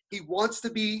extension. He wants to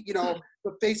be,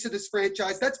 the face of this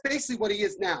franchise. That's basically what he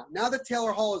is now. Now that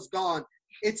Taylor Hall is gone,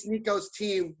 it's Nico's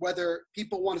team, whether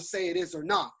people want to say it is or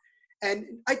not. And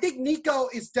I think Nico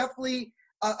is definitely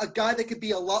a guy that could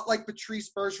be a lot like Patrice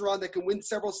Bergeron, that can win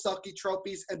several Selke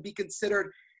trophies and be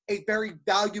considered a very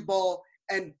valuable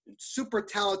and super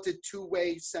talented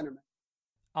two-way centerman.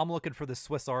 I'm looking for the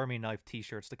Swiss Army knife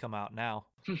T-shirts to come out now.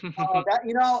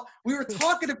 We were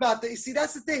talking about that. See,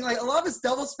 that's the thing. Like a lot of us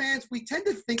Devils fans, we tend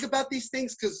to think about these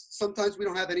things because sometimes we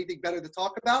don't have anything better to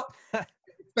talk about,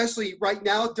 especially right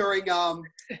now during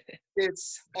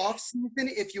it's off season,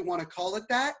 if you want to call it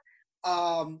that.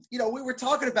 We were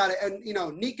talking about it, and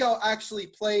Nico actually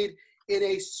played in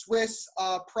a Swiss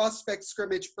prospect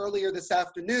scrimmage earlier this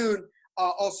afternoon.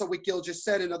 Also, with Gil just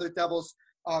said, another Devils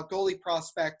goalie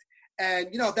prospect. And,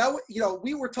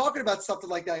 we were talking about something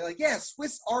like that. Like, yeah,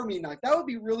 Swiss Army knife. That would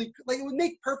be really, it would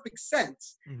make perfect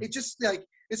sense. Mm-hmm. It just,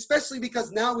 especially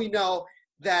because now we know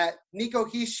that Nico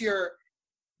Hischier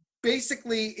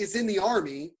basically is in the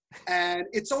Army. And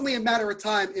it's only a matter of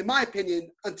time, in my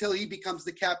opinion, until he becomes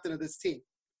the captain of this team.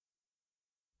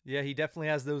 Yeah, he definitely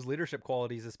has those leadership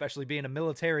qualities, especially being a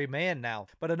military man now.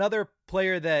 But another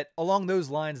player that, along those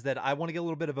lines, that I want to get a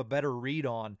little bit of a better read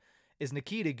on is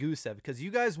Nikita Gusev, because you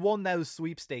guys won those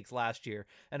sweepstakes last year.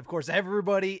 And of course,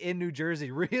 everybody in New Jersey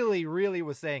really, really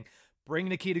was saying, bring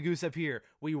Nikita Gusev here.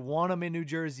 We want him in New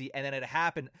Jersey. And then it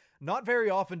happened. Not very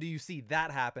often do you see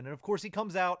that happen. And of course, he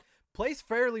comes out, plays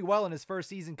fairly well in his first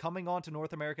season, coming on to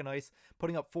North American ice,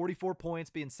 putting up 44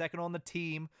 points, being second on the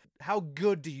team. How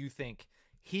good do you think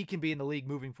he can be in the league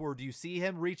moving forward? Do you see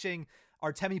him reaching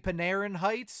Artemi Panarin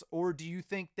heights, or do you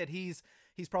think that he's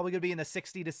probably going to be in the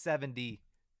 60 to 70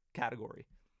 category?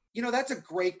 That's a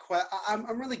great question.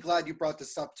 I'm really glad you brought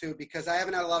this up too, because I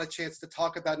haven't had a lot of chance to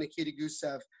talk about Nikita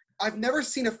Gusev. I've never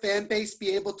seen a fan base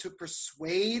be able to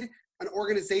persuade an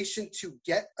organization to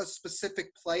get a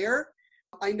specific player.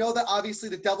 I know that obviously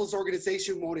the Devils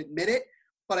organization won't admit it,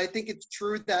 but I think it's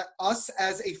true that us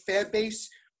as a fan base,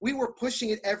 we were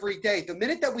pushing it every day. The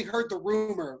minute that we heard the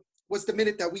rumor was the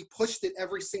minute that we pushed it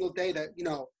every single day that,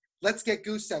 let's get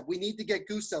Gusev. We need to get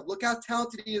Gusev. Look how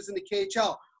talented he is in the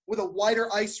KHL with a wider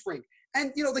ice rink.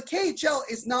 And, the KHL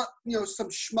is not, some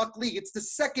schmuck league. It's the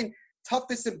second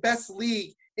toughest and best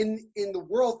league in the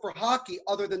world for hockey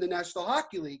other than the National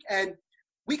Hockey League. And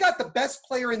we got the best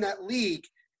player in that league,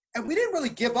 and we didn't really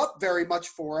give up very much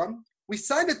for him. We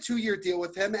signed a 2-year deal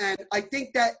with him, and I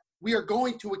think that we are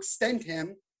going to extend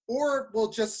him, or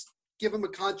we'll just give him a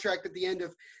contract at the end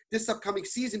of this upcoming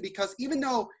season, because even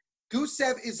though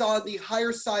Gusev is on the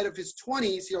higher side of his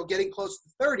 20s, getting close to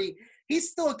 30,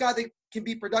 he's still a guy that can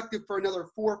be productive for another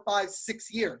 4, 5,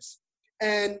 6 years.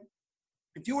 And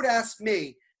if you were to ask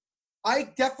me, I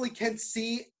definitely can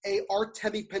see a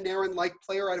Artemi Panarin-like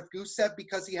player out of Gusev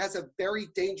because he has a very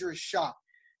dangerous shot.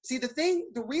 See,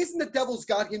 the reason the Devils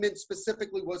got him in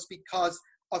specifically was because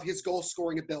of his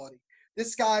goal-scoring ability.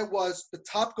 This guy was the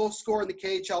top goal scorer in the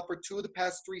KHL for 2 of the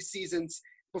past 3 seasons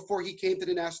before he came to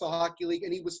the National Hockey League,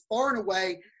 and he was far and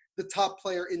away the top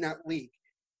player in that league.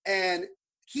 And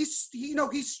he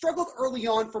struggled early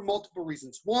on for multiple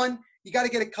reasons. One, you got to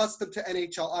get accustomed to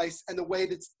NHL ice and the way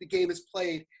that the game is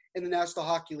played in the National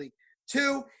Hockey League.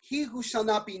 2, he who shall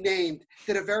not be named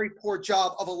did a very poor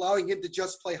job of allowing him to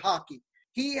just play hockey.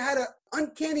 He had an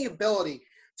uncanny ability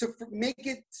to make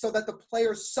it so that the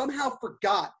players somehow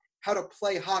forgot how to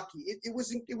play hockey. It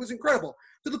was incredible,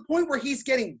 to the point where he's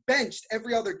getting benched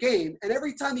every other game, and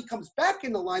every time he comes back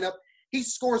in the lineup, he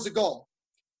scores a goal.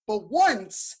 But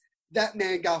once that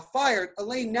man got fired,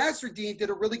 Alain Nasreddine did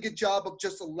a really good job of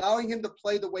just allowing him to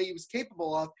play the way he was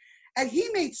capable of, and he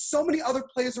made so many other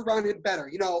players around him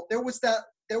better. There was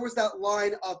that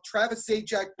line of Travis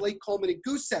Zajac, Blake Coleman, and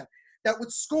Gusev that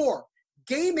would score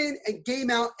game in and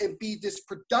game out and be this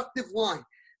productive line.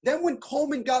 Then when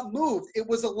Coleman got moved, it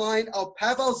was a line of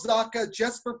Pavel Zacha,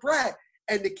 Jesper Bratt,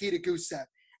 and Nikita Gusev.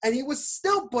 And he was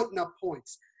still putting up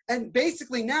points. And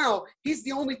basically now, he's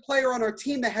the only player on our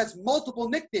team that has multiple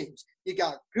nicknames. You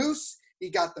got Goose, you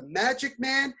got the Magic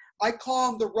Man. I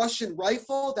call him the Russian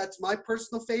Rifle. That's my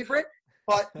personal favorite.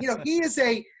 But, he is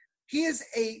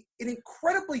an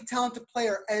incredibly talented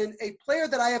player, and a player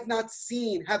that I have not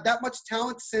seen have that much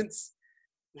talent since,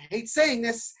 I hate saying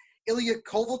this, Ilya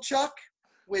Kovalchuk,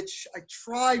 which I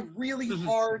try really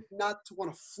hard not to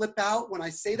want to flip out when I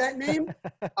say that name.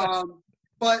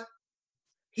 But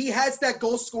he has that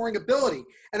goal-scoring ability.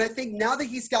 And I think now that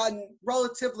he's gotten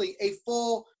relatively a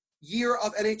full year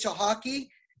of NHL hockey,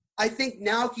 I think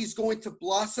now he's going to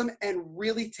blossom and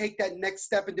really take that next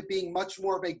step into being much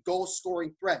more of a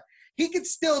goal-scoring threat. He can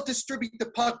still distribute the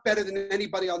puck better than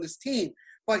anybody on this team,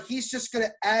 but he's just going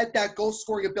to add that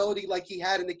goal-scoring ability like he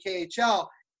had in the KHL,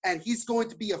 and he's going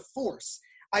to be a force.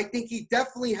 I think he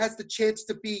definitely has the chance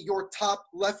to be your top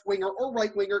left winger or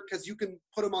right winger, because you can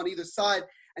put him on either side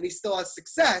and he still has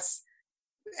success.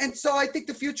 And so I think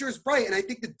the future is bright, and I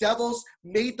think the Devils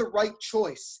made the right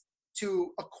choice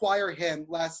to acquire him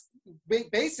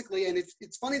basically. And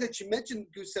it's funny that you mentioned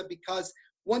Gusev, because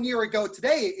 1 year ago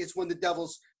today is when the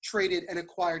Devils traded and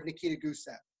acquired Nikita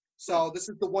Gusev. So this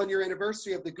is the 1-year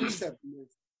anniversary of the Gusev move.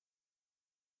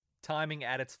 Timing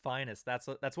at its finest. That's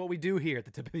what we do here at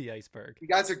the tip of the iceberg. You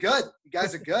guys are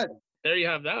good. There you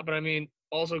have that. But I mean,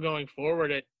 also going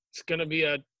forward, it's going to be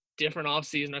a different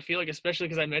offseason. I feel like, especially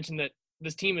because I mentioned that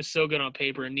this team is so good on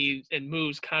paper, and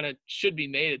moves kind of should be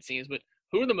made, it seems. But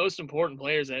who are the most important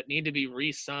players that need to be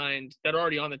re-signed that are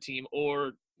already on the team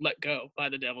or let go by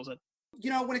the Devils?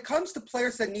 When it comes to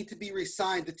players that need to be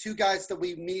re-signed, the 2 guys that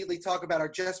we immediately talk about are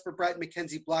Jesper Bratt and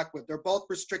Mackenzie Blackwood. They're both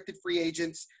restricted free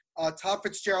agents. Tom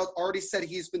Fitzgerald already said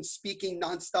he's been speaking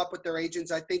nonstop with their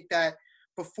agents. I think that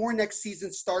before next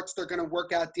season starts, they're going to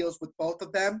work out deals with both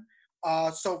of them.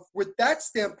 So with that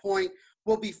standpoint,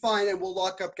 we'll be fine and we'll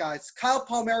lock up guys. Kyle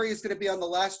Palmieri is going to be on the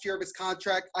last year of his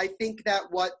contract. I think that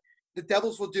what the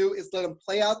Devils will do is let him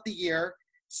play out the year,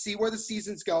 see where the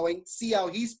season's going, see how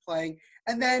he's playing,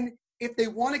 and then if they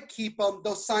want to keep him,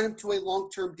 they'll sign him to a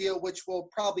long-term deal, which will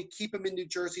probably keep him in New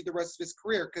Jersey the rest of his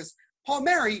career. Because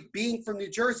Palmieri, being from New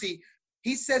Jersey,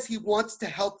 he says he wants to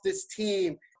help this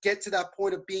team get to that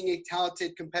point of being a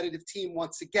talented, competitive team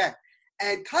once again.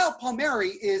 And Kyle Palmieri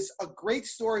is a great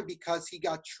story because he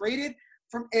got traded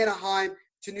from Anaheim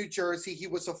to New Jersey. He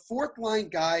was a fourth-line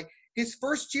guy. His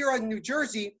first year on New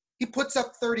Jersey, he puts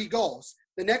up 30 goals.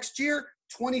 The next year,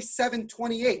 27,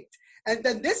 28. And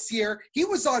then this year, he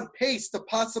was on pace to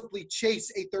possibly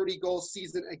chase a 30-goal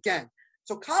season again.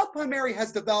 So Kyle Palmieri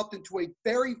has developed into a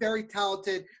very, very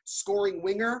talented scoring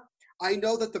winger. I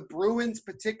know that the Bruins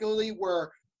particularly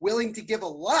were willing to give a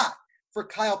lot for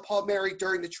Kyle Palmieri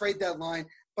during the trade deadline.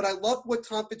 But I love what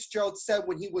Tom Fitzgerald said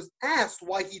when he was asked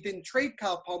why he didn't trade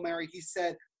Kyle Palmieri. He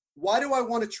said, "Why do I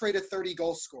want to trade a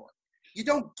 30-goal scorer? You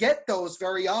don't get those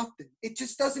very often. It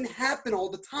just doesn't happen all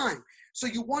the time. So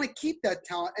you want to keep that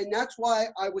talent." And that's why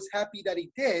I was happy that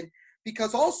he did,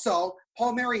 because also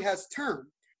Palmieri has term.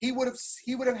 He would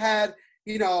have had,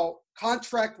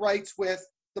 contract rights with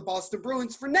the Boston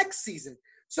Bruins for next season.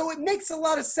 So it makes a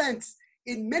lot of sense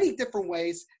in many different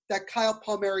ways that Kyle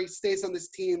Palmieri stays on this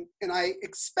team, and I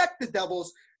expect the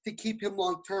Devils to keep him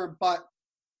long term. But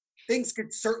things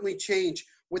could certainly change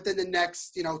within the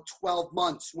next, 12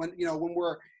 months when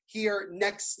we're here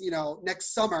next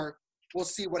summer, we'll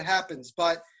see what happens.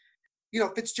 But,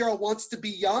 Fitzgerald wants to be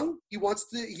young. He wants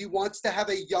to have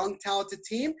a young, talented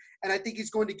team. And I think he's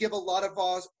going to give a lot of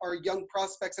our young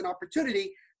prospects an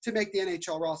opportunity to make the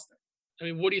NHL roster. I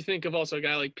mean, what do you think of also a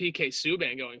guy like PK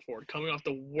Subban going forward, coming off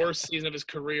the worst season of his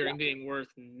career and being worth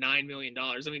 $9 million?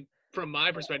 I mean, from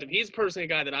my perspective, he's personally a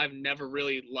guy that I've never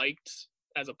really liked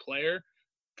as a player.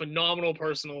 Phenomenal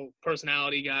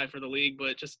personality guy for the league,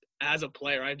 but just as a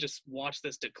player, I just watched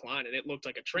this decline, and it looked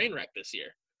like a train wreck this year.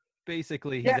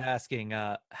 Basically, he's asking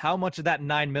how much of that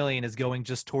 $9 million is going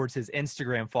just towards his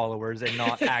Instagram followers and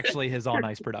not actually his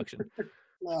on-ice production.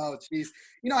 Oh, geez.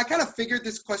 I kind of figured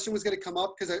this question was going to come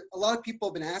up because a lot of people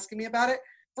have been asking me about it.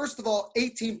 First of all,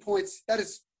 18 points, that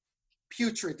is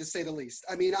putrid to say the least.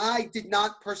 I mean, I did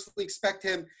not personally expect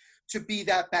him to be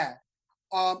that bad.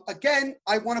 Again,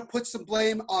 I want to put some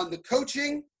blame on the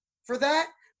coaching for that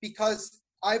because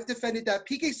I've defended that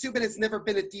PK Subban has never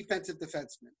been a defensive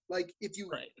defenseman. Like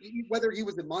whether he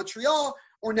was in Montreal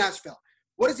or Nashville,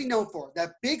 what is he known for?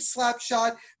 That big slap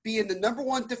shot, being the number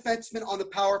one defenseman on the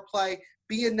power play,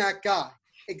 being that guy.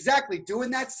 Exactly.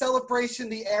 Doing that celebration,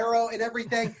 the arrow and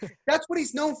everything. That's what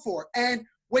he's known for. And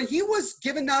when he was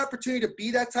given the opportunity to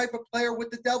be that type of player with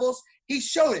the Devils, he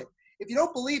showed it. If you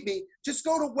don't believe me, just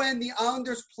go to when the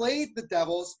Islanders played the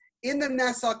Devils in the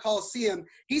Nassau Coliseum.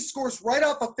 He scores right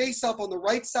off a face-off on the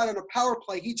right side on a power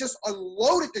play. He just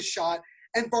unloaded the shot,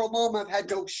 and Varlamov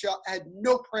had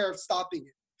no prayer of stopping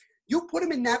it. You put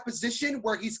him in that position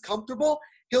where he's comfortable,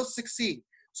 he'll succeed.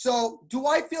 So do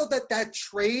I feel that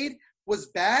trade was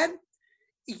bad?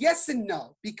 Yes and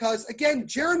no, because, again,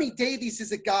 Jeremy Davies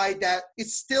is a guy that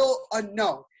is still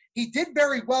unknown. He did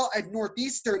very well at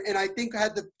Northeastern, and I think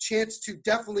had the chance to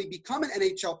definitely become an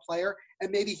NHL player,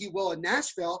 and maybe he will in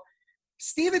Nashville.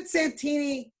 Steven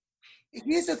Santini,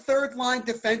 he's a third-line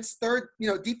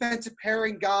defensive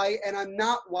pairing guy, and I'm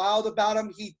not wild about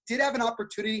him. He did have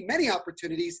many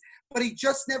opportunities, but he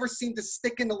just never seemed to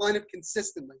stick in the lineup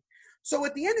consistently. So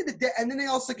at the end of the day, and then they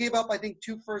also gave up, I think,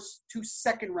 two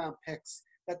second-round picks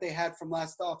that they had from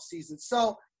last offseason.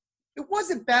 So it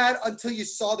wasn't bad until you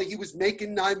saw that he was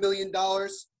making $9 million,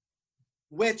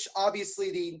 which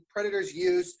obviously the Predators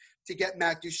used to get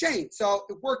Matt Duchene. So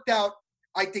it worked out,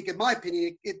 I think, in my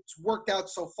opinion, it's worked out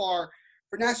so far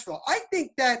for Nashville. I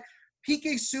think that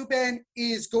PK Subban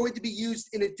is going to be used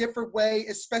in a different way,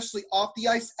 especially off the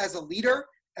ice as a leader,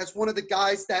 as one of the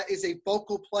guys that is a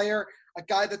vocal player, a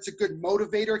guy that's a good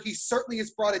motivator. He certainly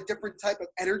has brought a different type of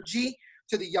energy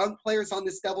to the young players on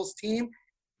this Devils team.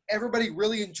 Everybody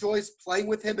really enjoys playing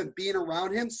with him and being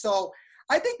around him. So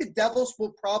I think the Devils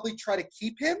will probably try to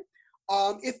keep him.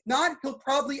 If not, he'll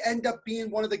probably end up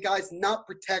being one of the guys not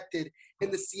protected in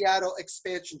the Seattle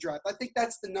expansion draft. I think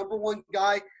that's the number one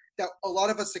guy that a lot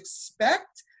of us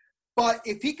expect. But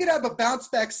if he could have a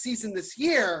bounce-back season this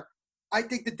year, I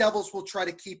think the Devils will try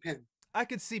to keep him. I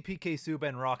could see PK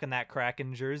Subban rocking that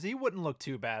Kraken jersey. He wouldn't look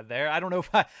too bad there. I don't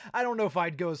know if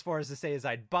I'd go as far as to say as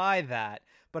I'd buy that.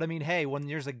 But I mean, hey, when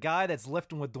there's a guy that's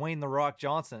lifting with Dwayne "The Rock"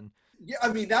 Johnson. Yeah, I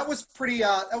mean, that was pretty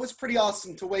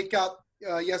awesome to wake up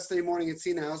yesterday morning and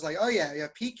see that. I was like, oh yeah,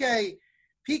 PK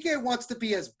wants to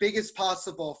be as big as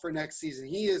possible for next season.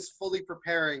 He is fully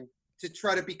preparing to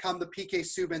try to become the PK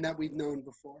Subban that we've known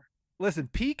before. Listen,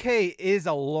 PK is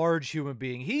a large human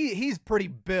being. He's pretty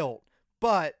built,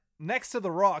 but next to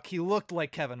The Rock, he looked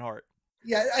like Kevin Hart.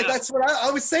 Yeah, that's what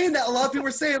I was saying. That a lot of people were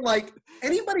saying, like,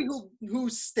 anybody who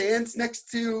stands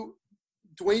next to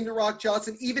Dwayne "The Rock"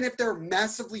 Johnson, even if they're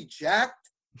massively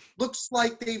jacked, looks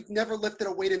like they've never lifted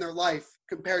a weight in their life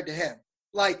compared to him.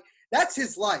 Like, that's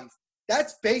his life.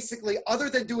 That's basically, other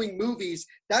than doing movies,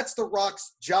 that's The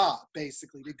Rock's job,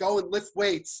 basically, to go and lift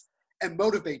weights and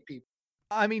motivate people.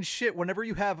 I mean, shit, whenever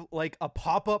you have, like, a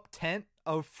pop-up tent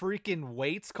of freaking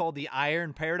weights called the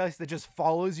Iron Paradise that just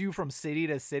follows you from city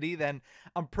to city, then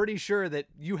I'm pretty sure that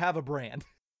you have a brand.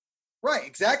 Right,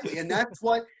 exactly. And that's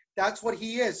what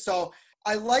he is. So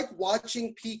I like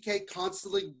watching PK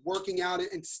constantly working out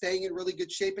and staying in really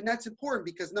good shape. And that's important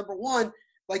because, number one,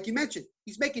 like you mentioned,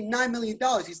 he's making $9 million.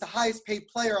 He's the highest paid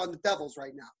player on the Devils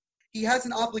right now. He has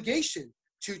an obligation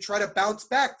to try to bounce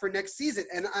back for next season.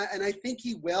 And I think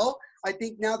he will. I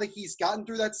think now that he's gotten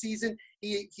through that season,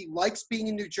 he likes being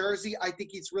in New Jersey. I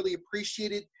think he's really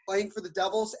appreciated playing for the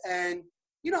Devils. And,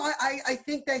 I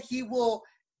think that he will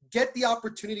get the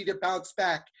opportunity to bounce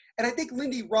back. And I think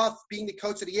Lindy Ruff, being the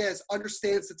coach that he is,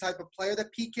 understands the type of player that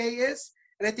PK is.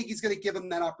 And I think he's going to give him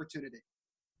that opportunity.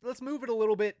 Let's move it a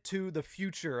little bit to the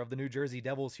future of the New Jersey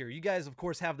Devils here. You guys, of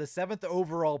course, have the 7th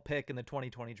overall pick in the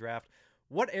 2020 draft.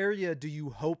 What area do you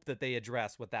hope that they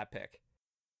address with that pick?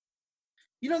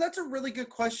 That's a really good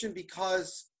question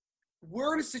because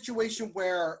we're in a situation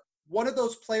where one of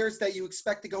those players that you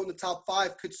expect to go in the top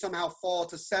 5 could somehow fall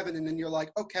to 7, and then you're like,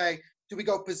 okay, do we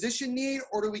go position need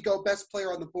or do we go best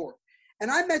player on the board? And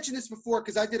I mentioned this before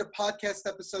because I did a podcast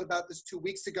episode about this 2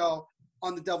 weeks ago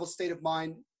on the Devil's State of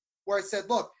Mind, where I said,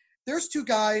 look, there's 2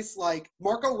 guys like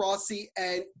Marco Rossi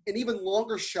and an even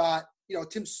longer shot,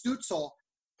 Tim Stützle,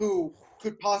 who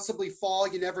could possibly fall.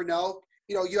 You never know.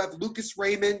 You have Lucas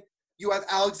Raymond, you have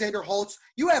Alexander Holtz,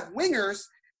 you have wingers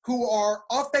who are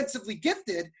offensively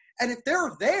gifted. And if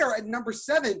they're there at number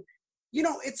 7,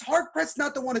 it's hard-pressed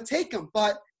not to want to take them.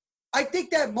 But I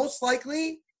think that most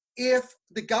likely if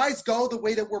the guys go the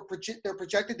way that they're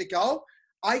projected to go,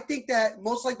 I think that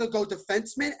most likely they'll go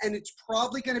defenseman, and it's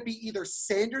probably going to be either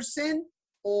Sanderson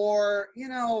or,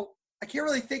 I can't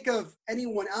really think of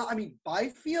anyone else. I mean,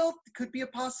 Byfield could be a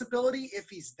possibility if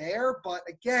he's there. But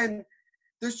again,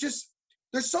 there's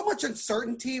so much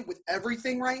uncertainty with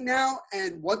everything right now.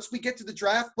 And once we get to the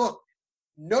draft, look,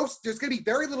 there's going to be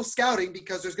very little scouting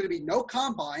because there's going to be no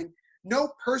combine,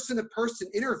 no person-to-person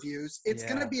interviews. It's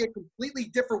going to be a completely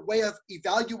different way of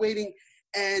evaluating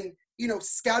and,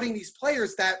 scouting these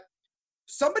players that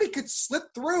somebody could slip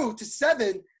through to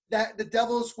 7 that the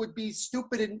Devils would be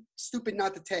stupid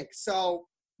not to take. So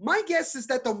my guess is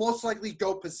that they'll most likely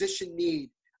go position need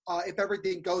if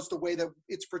everything goes the way that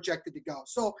it's projected to go.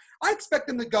 So I expect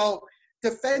them to go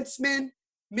defenseman,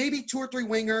 maybe 2 or 3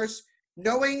 wingers.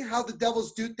 Knowing how the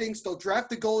Devils do things, they'll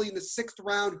draft a goalie in the 6th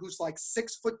round who's like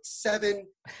 6'7"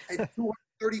 and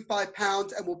 235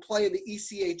 pounds and will play in the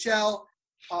ECHL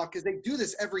because they do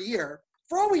this every year.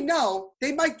 For all we know,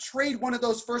 they might trade one of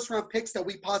those first-round picks that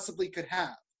we possibly could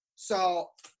have. So,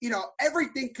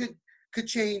 everything could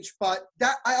change. But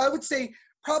that I would say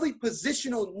probably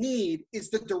positional need is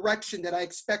the direction that I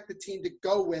expect the team to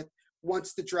go with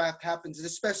once the draft happens,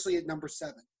 especially at number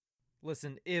 7.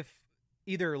 Listen, if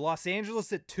either Los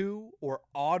Angeles at 2 or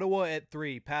Ottawa at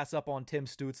 3 pass up on Tim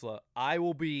Stützle, I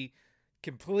will be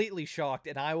completely shocked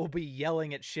and I will be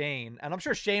yelling at Shane. And I'm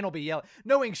sure Shane will be yelling.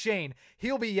 Knowing Shane,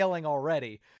 he'll be yelling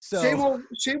already. So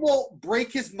Shane will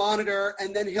break his monitor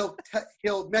and then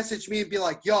he'll message me and be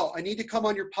like, yo, I need to come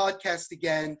on your podcast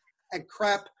again and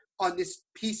crap on this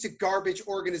piece of garbage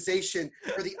organization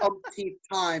for the umpteenth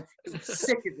time because I'm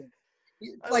sick of it.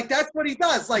 Like, that's what he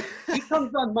does. Like, he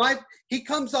comes on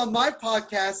my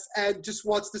podcast and just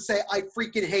wants to say, I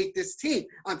freaking hate this team.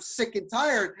 I'm sick and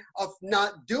tired of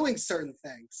not doing certain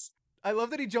things. I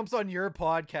love that he jumps on your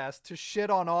podcast to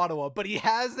shit on Ottawa, but he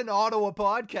has an Ottawa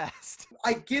podcast.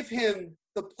 I give him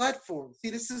the platform. See,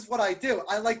 this is what I do.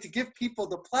 I like to give people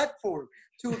the platform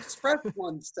to express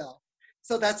oneself.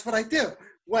 So that's what I do.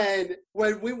 When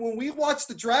we watch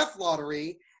the draft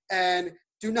lottery, and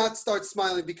do not start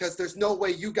smiling because there's no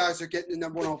way you guys are getting the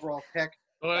number 1 overall pick.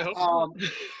 Well, I hope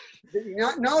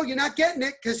you're not getting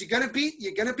it because you're gonna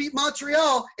beat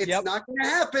Montreal. It's not gonna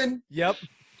happen. Yep.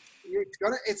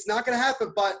 It's not gonna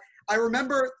happen. But I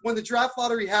remember when the draft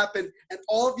lottery happened, and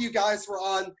all of you guys were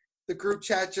on the group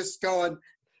chat just going,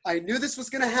 I knew this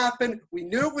was gonna happen. We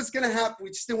knew it was gonna happen.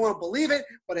 We just didn't want to believe it,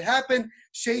 but it happened.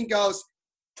 Shane goes,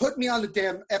 put me on the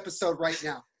damn episode right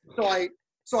now.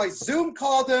 So I Zoom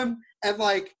called him, and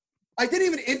I didn't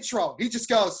even intro. He just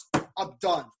goes, I'm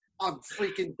done. I'm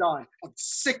freaking done. I'm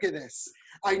sick of this.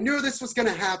 I knew this was going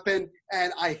to happen,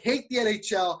 and I hate the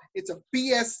NHL. It's a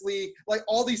BS league, like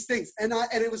all these things. And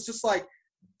it was just like,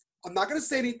 I'm not going to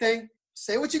say anything.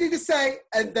 Say what you need to say,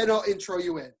 and then I'll intro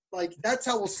you in. Like, that's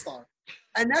how we'll start.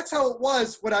 And that's how it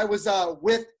was when I was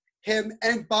with him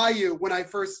and Bayou when I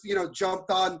first, jumped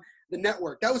on the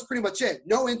network. That was pretty much it.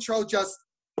 No intro, just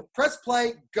press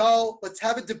play, go. Let's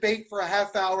have a debate for a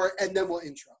half hour, and then we'll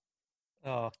intro.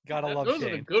 Oh, gotta love those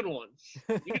Shane. Are the good ones.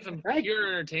 You get some pure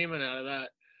entertainment out of that.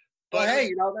 But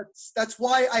hey, that's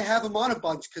why I have him on a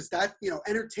bunch, because that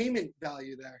entertainment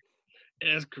value there.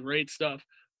 It's great stuff.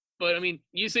 But I mean,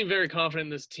 you seem very confident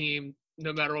in this team,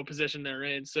 no matter what position they're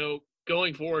in. So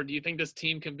going forward, do you think this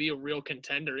team can be a real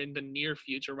contender in the near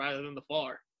future rather than the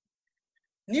far?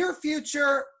 Near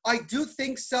future, I do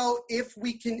think so. If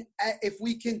we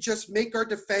can just make our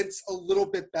defense a little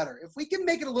bit better. If we can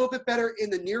make it a little bit better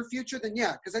in the near future, then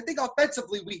yeah. Because I think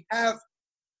offensively we have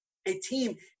a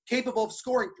team capable of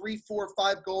scoring 3, 4,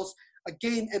 5 goals a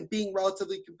game and being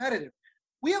relatively competitive.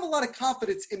 We have a lot of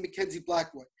confidence in Mackenzie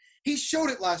Blackwood. He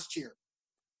showed it last year,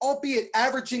 albeit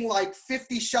averaging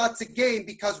 50 shots a game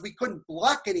because we couldn't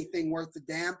block anything worth a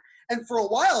damn. And for a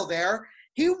while there,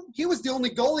 he was the only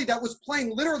goalie that was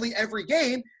playing literally every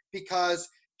game because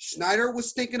Schneider was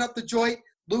stinking up the joint.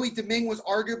 Louis Domingue was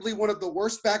arguably one of the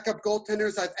worst backup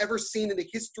goaltenders I've ever seen in the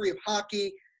history of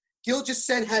hockey.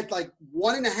 Gilgeous-Sen had like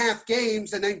 1.5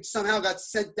 games and then somehow got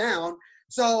sent down.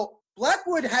 So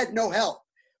Blackwood had no help.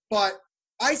 But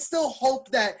I still hope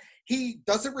that he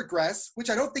doesn't regress, which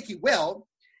I don't think he will.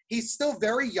 He's still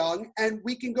very young, and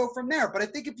we can go from there. But I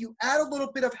think if you add a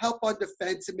little bit of help on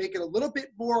defense and make it a little bit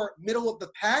more middle of the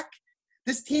pack,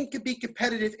 this team could be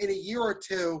competitive in a year or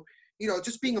two,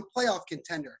 just being a playoff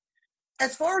contender.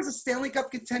 As far as a Stanley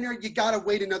Cup contender, you got to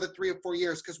wait another 3 or 4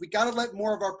 years because we got to let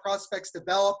more of our prospects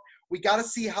develop. We got to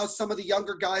see how some of the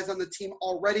younger guys on the team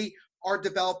already are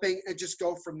developing and just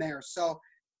go from there. So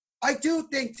I do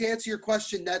think, to answer your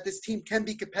question, that this team can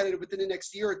be competitive within the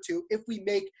next year or two if we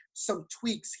make some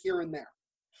tweaks here and there.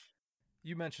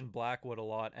 You mentioned Blackwood a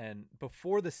lot, and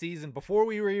before the season, before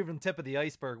we were even tip of the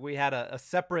iceberg, we had a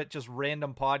separate, just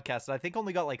random podcast that I think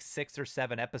only got like 6 or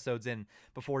 7 episodes in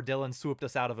before Dylan swooped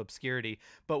us out of obscurity.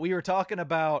 But we were talking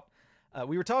about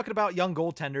young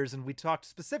goaltenders, and we talked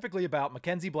specifically about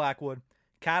Mackenzie Blackwood,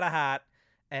 Kata Hatt,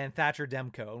 and Thatcher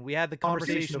Demko. And we had the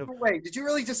conversation of... Wait, did you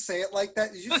really just say it like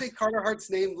that? Did you say Carter Hart's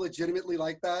name legitimately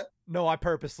like that? No, I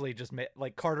purposely just made,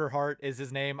 like, Carter Hart is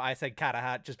his name. I said Kata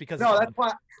Hatt just because... No, that's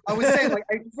why I was saying, like,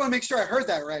 I just want to make sure I heard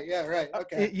that right. Yeah, right.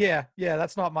 Okay. Yeah,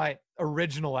 that's not my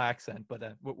original accent, but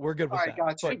we're good with that. All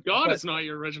right, gotcha. Thank God it's not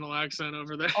your original accent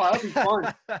over there. Oh, that'd be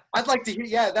fun. I'd like to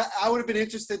hear, I would have been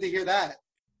interested to hear that.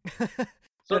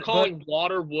 They're calling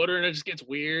water water, and it just gets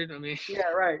weird. I mean...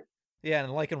 Yeah, right. Yeah,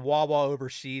 and like in Wawa over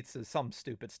sheets is some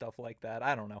stupid stuff like that.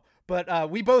 I don't know.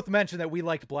 But we both mentioned that we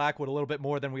liked Blackwood a little bit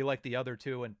more than we liked the other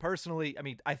two. And personally, I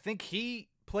mean, I think he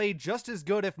played just as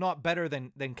good, if not better,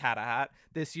 than Kata Hatt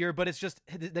this year. But it's just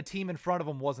the team in front of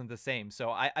him wasn't the same. So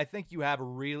I think you have a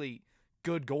really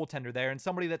good goaltender there and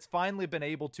somebody that's finally been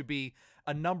able to be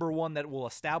a number one that will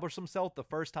establish himself the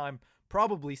first time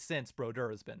probably since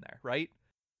Brodeur has been there, right?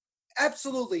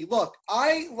 Absolutely. Look,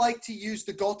 I like to use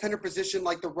the goaltender position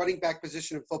like the running back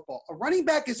position in football. A running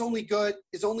back is only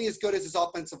as good as his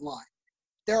offensive line.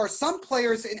 There are some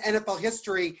players in NFL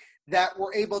history that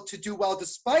were able to do well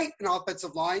despite an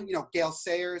offensive line. Gale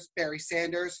Sayers, Barry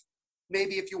Sanders.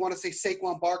 Maybe if you want to say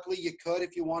Saquon Barkley, you could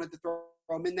if you wanted to throw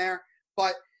him in there.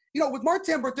 But, with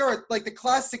Martin Brodeur, like the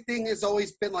classic thing has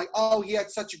always been like, oh, he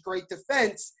had such a great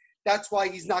defense. That's why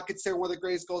he's not considered one of the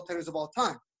greatest goaltenders of all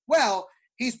time. Well,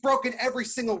 he's broken every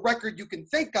single record you can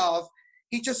think of.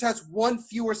 He just has one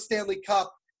fewer Stanley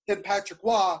Cup than Patrick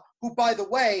Roy, who, by the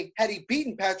way, had he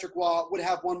beaten Patrick Roy, would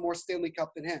have one more Stanley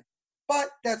Cup than him. But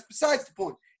that's besides the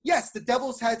point. Yes, the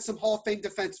Devils had some Hall of Fame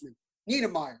defensemen.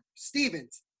 Niedermeyer,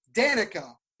 Stevens,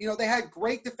 Danica. They had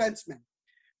great defensemen.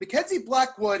 Mackenzie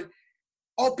Blackwood,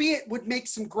 albeit would make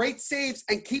some great saves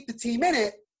and keep the team in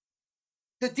it,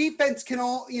 the defense can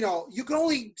you can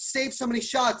only save so many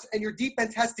shots, and your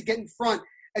defense has to get in front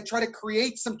and try to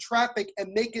create some traffic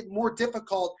and make it more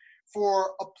difficult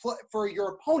for your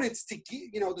opponents to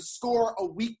to score a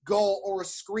weak goal or a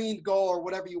screened goal or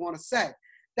whatever you want to say.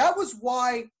 That was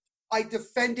why I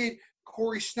defended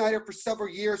Corey Schneider for several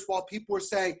years while people were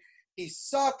saying he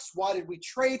sucks. Why did we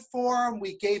trade for him?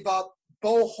 We gave up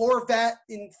Bo Horvat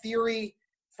in theory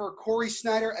for Corey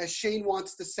Schneider, as Shane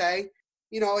wants to say.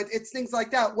 It's things like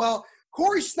that. Well,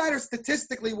 Corey Schneider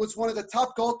statistically was one of the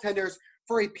top goaltenders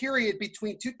for a period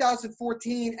between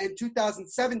 2014 and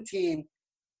 2017.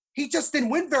 He just didn't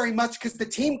win very much because the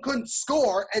team couldn't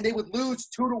score, and they would lose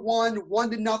 2-1,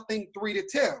 1-0,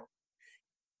 3-2.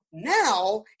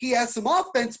 Now he has some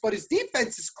offense, but his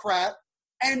defense is crap,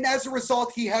 and as a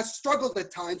result, he has struggled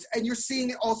at times, and you're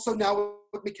seeing it also now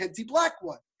with Mackenzie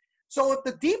Blackwood. So if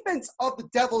the defense of the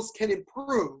Devils can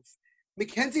improve,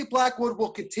 Mackenzie Blackwood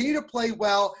will continue to play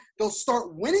well. They'll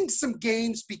start winning some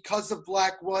games because of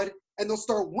Blackwood, and they'll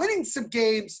start winning some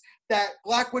games that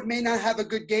Blackwood may not have a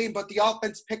good game, but the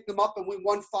offense picked them up and we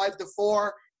won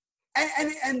 5-4.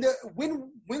 And the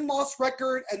win-loss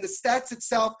record and the stats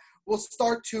itself will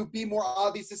start to be more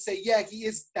obvious to say, yeah, he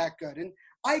is that good. And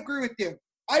I agree with you.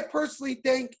 I personally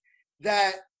think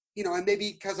that, and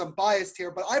maybe because I'm biased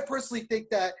here, but I personally think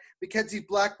that Mackenzie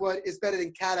Blackwood is better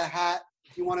than Kata Hatt.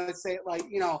 You want to say it like,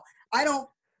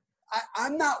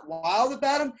 I'm not wild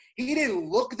about him. He didn't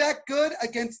look that good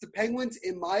against the Penguins,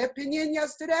 in my opinion,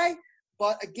 yesterday.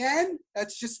 But again,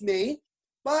 that's just me.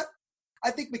 But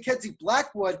I think Mackenzie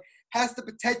Blackwood has the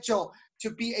potential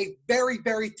to be a very,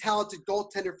 very talented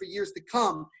goaltender for years to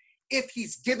come if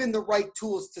he's given the right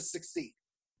tools to succeed.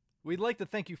 We'd like to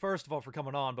thank you, first of all, for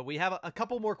coming on, but we have a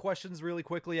couple more questions really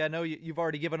quickly. I know you've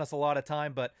already given us a lot of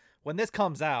time, but when this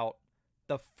comes out,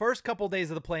 the first couple days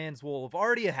of the play-ins will have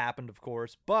already happened, of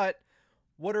course, but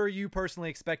what are you personally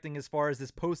expecting as far as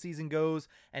this postseason goes,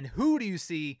 and who do you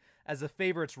see as the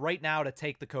favorites right now to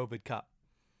take the COVID Cup?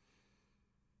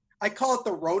 I call it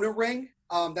the Rona ring.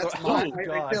 That's mine.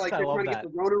 I feel like they're trying to get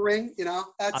the Rona ring. You know,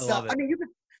 that's. I mean,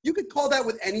 you could call that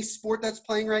with any sport that's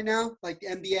playing right now, like the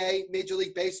NBA, Major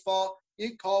League Baseball. You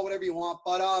can call it whatever you want,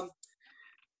 but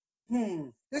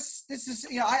this is,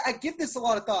 you know, I give this a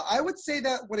lot of thought. I would say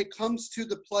that when it comes to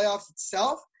the playoffs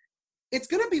itself, it's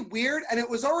going to be weird, and it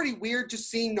was already weird just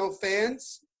seeing no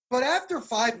fans. But after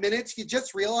 5 minutes, you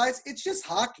just realize it's just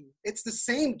hockey. It's the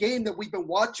same game that we've been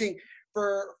watching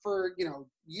for you know,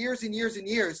 years and years and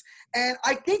years. And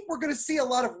I think we're going to see a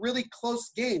lot of really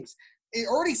close games. It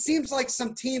already seems like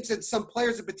some teams and some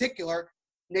players in particular,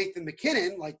 Nathan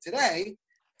MacKinnon, like today,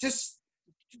 just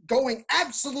going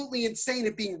absolutely insane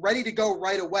and being ready to go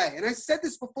right away. And I said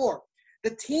this before, the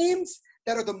teams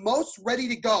that are the most ready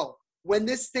to go when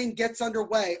this thing gets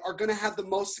underway are going to have the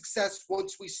most success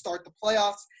once we start the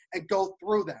playoffs and go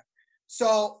through them.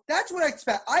 So that's what I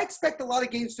expect. I expect a lot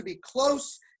of games to be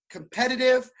close,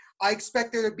 competitive. I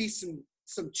expect there to be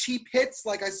some cheap hits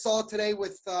like I saw today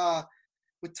with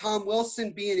Tom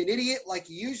Wilson being an idiot like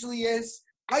he usually is.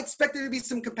 I expect there to be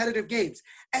some competitive games.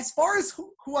 As far as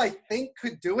who I think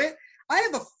could do it, I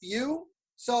have a few.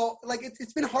 So, like,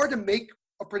 it's been hard to make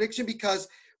a prediction because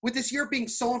with this year being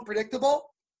so unpredictable,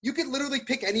 you could literally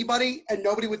pick anybody and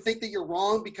nobody would think that you're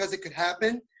wrong because it could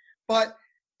happen. But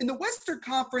in the Western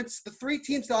Conference, the three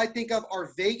teams that I think of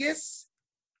are Vegas,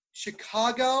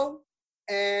 Chicago,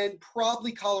 and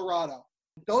probably Colorado.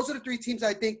 Those are the three teams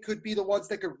I think could be the ones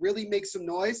that could really make some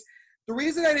noise. The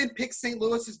reason I didn't pick St.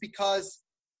 Louis is because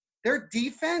their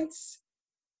defense,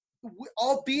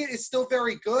 albeit is still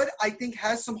very good, I think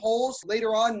has some holes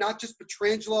later on, not just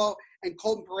Pietrangelo and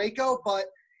Colton Parayko, but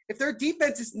if their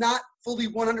defense is not fully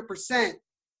 100%,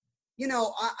 you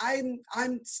know,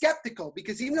 I'm skeptical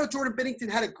because even though Jordan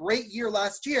Binnington had a great year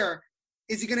last year,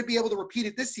 is he going to be able to repeat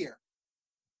it this year?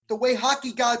 The way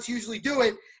hockey gods usually do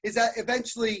it is that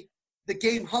eventually the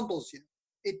game humbles you.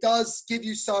 It does give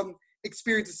you some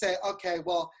experience to say, okay,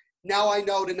 well, now I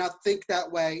know to not think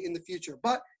that way in the future.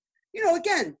 But, you know,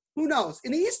 again, who knows?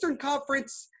 In the Eastern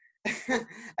Conference,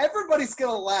 everybody's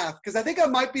going to laugh because I think I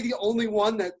might be the only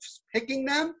one that's picking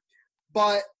them.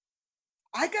 But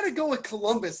I got to go with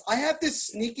Columbus. I have this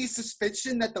sneaky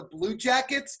suspicion that the Blue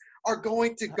Jackets are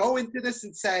going to go into this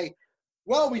and say,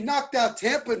 well, we knocked out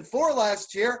Tampa in 4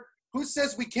 last year. Who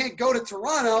says we can't go to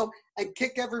Toronto and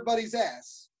kick everybody's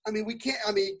ass? I mean, we can't.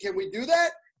 I mean, can we do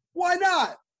that? Why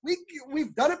not?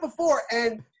 We've done it before.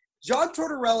 And John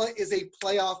Tortorella is a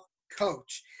playoff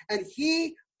coach, and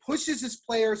he pushes his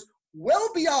players well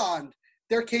beyond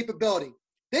their capability.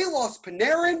 They lost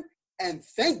Panarin, and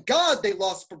thank God they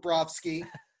lost Bobrovsky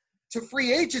to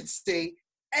free agency.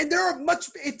 And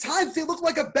at times they look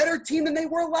like a better team than they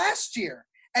were last year.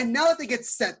 And now that they get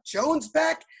Seth Jones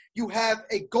back, you have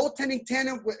a goaltending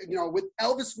tandem with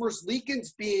Elvis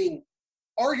Merzlikins being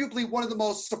arguably one of the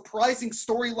most surprising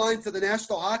storylines of the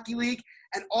National Hockey League,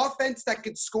 an offense that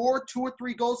can score 2 or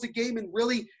 3 goals a game and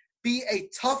really be a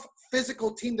tough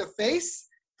physical team to face.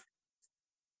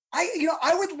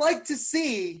 I would like to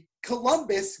see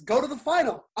Columbus go to the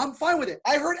final. I'm fine with it.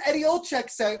 I heard Eddie Olczyk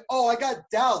say, oh, I got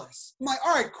Dallas. I'm like,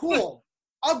 all right, cool.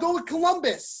 I'll go with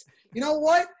Columbus. You know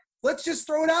what? Let's just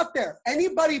throw it out there.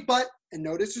 Anybody but, and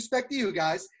no disrespect to you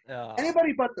guys,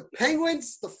 anybody but the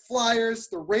Penguins, the Flyers,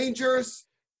 the Rangers,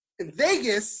 and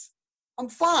Vegas, I'm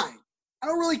fine. I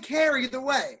don't really care either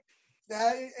way.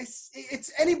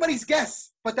 It's anybody's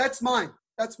guess, but that's mine.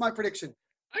 That's my prediction.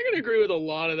 I can agree with a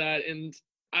lot of that, and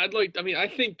I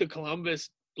think the Columbus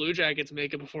Blue Jackets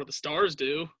make it before the Stars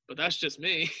do, but that's just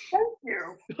me. Thank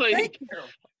you. Thank you.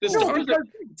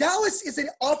 Dallas is an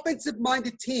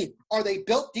offensive-minded team. Are they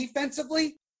built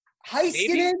defensively?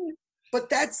 Heiskanen, but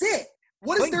that's it.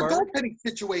 What is their goaltending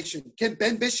situation? Can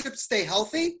Ben Bishop stay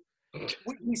healthy?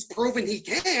 He's proven he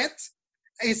can't.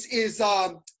 Is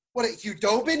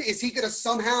Hudobin? Is he going to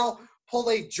somehow pull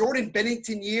a Jordan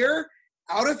Binnington year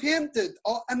out of him?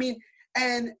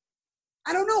 And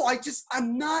I don't know.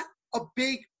 I'm not a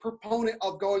big proponent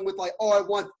of going with I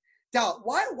want Dallas.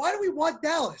 Why do we want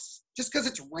Dallas? Just because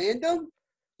it's random?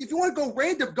 If you want to go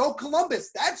random, go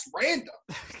Columbus. That's random.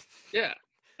 Yeah.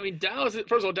 I mean, Dallas,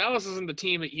 first of all, Dallas isn't the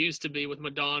team it used to be with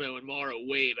Modano and Morrow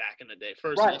way back in the day.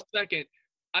 First of all. Second,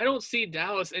 I don't see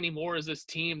Dallas anymore as this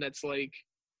team that's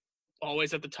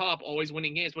always at the top, always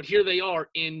winning games. But here they are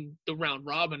in the round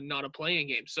robin, not a playing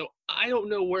game. So I don't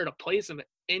know where to place them at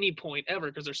any point ever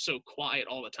because they're so quiet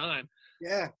all the time.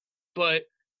 Yeah. But,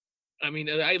 I mean,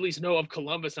 I at least know of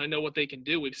Columbus. I know what they can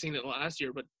do. We've seen it last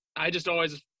year. But I just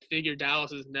always figure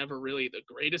Dallas is never really the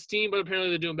greatest team, but apparently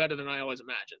they're doing better than I always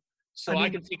imagined. So I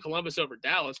can see Columbus over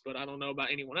Dallas, but I don't know about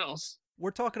anyone else.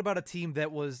 We're talking about a team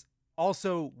that was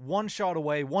also 1 shot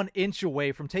away, 1 inch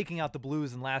away from taking out the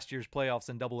Blues in last year's playoffs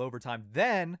in double overtime.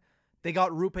 Then they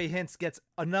got Roope Hintz gets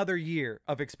another year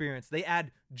of experience. They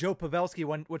add Joe Pavelski,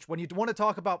 which when you want to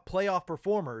talk about playoff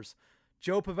performers,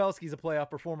 Joe Pavelski's a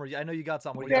playoff performer. I know you got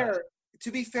something.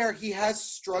 To be fair, he has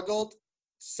struggled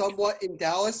somewhat in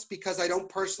Dallas because I don't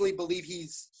personally believe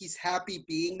he's happy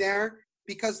being there.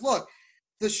 Because look,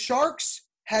 the Sharks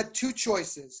had 2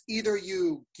 choices. Either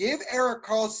you give Erik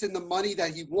Karlsson the money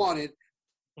that he wanted,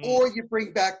 or you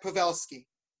bring back Pavelski.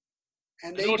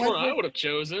 And they which one I would have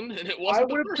chosen, and it wasn't. I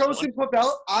would have chosen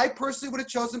Pavelski. I personally would have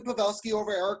chosen Pavelski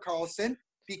over Erik Karlsson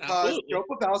because Joe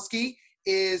Pavelski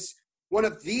is one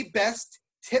of the best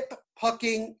puck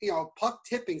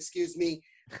tipping,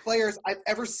 players I've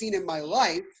ever seen in my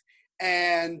life,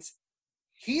 and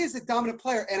he is a dominant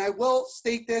player. And I will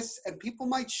state this, and people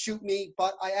might shoot me,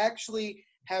 but I actually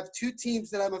have 2 teams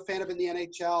that I'm a fan of in the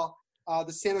NHL.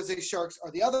 The San Jose Sharks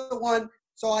are the other one,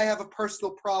 so I have a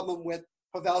personal problem with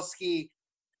Pavelski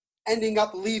ending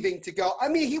up leaving to go. I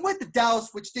mean, he went to Dallas,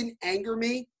 which didn't anger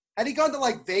me. Had he gone to,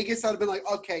 like, Vegas, I'd have been like,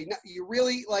 okay, now you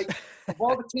really, like, of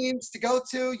all the teams to go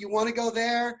to, you want to go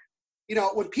there? You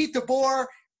know, when Pete DeBoer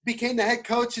became the head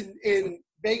coach in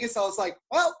Vegas, I was like,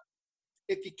 well,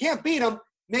 if you can't beat him,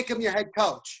 make him your head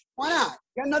coach. Why not?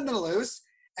 You got nothing to lose.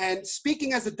 And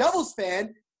speaking as a Devils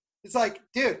fan, it's like,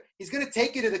 dude, he's going to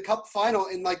take you to the Cup final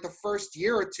in, like, the first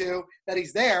year or 2 that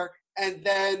he's there, and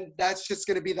then that's just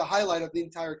going to be the highlight of the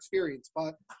entire experience.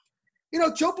 But, you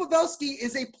know, Joe Pavelski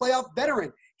is a playoff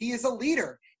veteran. He is a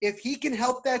leader. If he can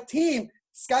help that team,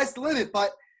 sky's the limit.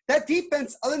 But that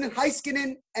defense, other than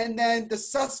Heiskanen and then the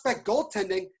suspect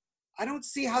goaltending, I don't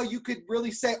see how you could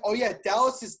really say, oh, yeah,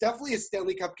 Dallas is definitely a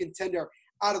Stanley Cup contender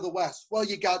out of the West. Well,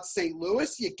 you got St.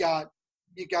 Louis, you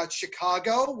got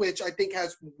Chicago, which I think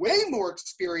has way more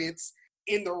experience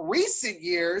in the recent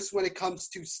years when it comes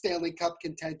to Stanley Cup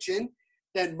contention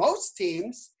than most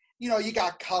teams. You know, you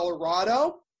got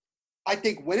Colorado. I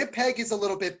think Winnipeg is a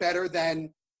little bit better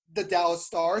than the Dallas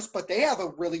Stars, but they have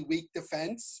a really weak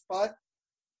defense. But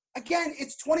again,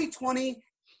 it's 2020.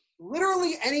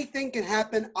 Literally anything can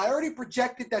happen. I already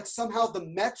projected that somehow the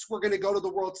Mets were going to go to the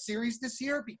World Series this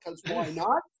year because why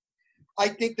not? I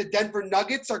think the Denver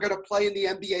Nuggets are going to play in the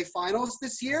NBA Finals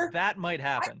this year. That might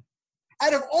happen.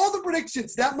 Out of all the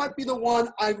predictions, that might be the one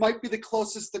I might be the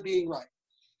closest to being right.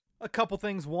 A couple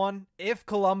things. One, if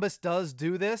Columbus does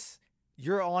do this,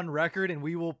 you're on record, and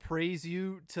we will praise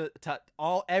you to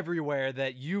all everywhere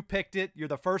that you picked it. You're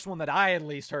the first one that I at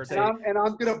least heard. And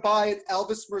I'm going to buy an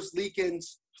Elvis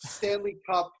Merzlikins Stanley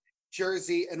Cup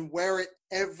jersey and wear it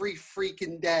every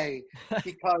freaking day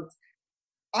because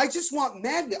I just want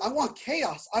madness. I want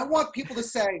chaos. I want people to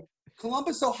say,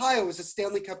 Columbus, Ohio is a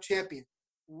Stanley Cup champion.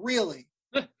 Really?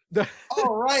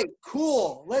 All right,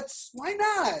 cool. Why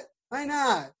not? Why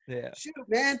not? Yeah. Shoot,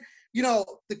 man. You know,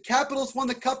 the Capitals won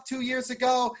the Cup 2 years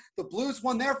ago. The Blues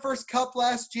won their first Cup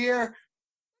last year.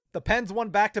 The Pens won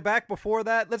back-to-back before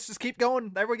that. Let's just keep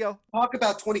going. There we go. Talk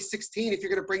about 2016 if you're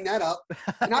going to bring that up.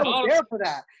 And I was there for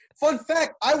that. Fun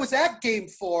fact, I was at Game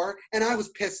 4, and I was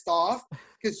pissed off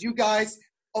because you guys,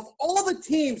 of all the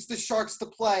teams the Sharks to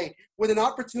play with an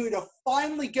opportunity to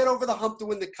finally get over the hump to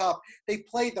win the Cup, they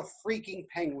played the freaking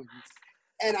Penguins.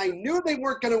 And I knew they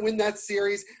weren't going to win that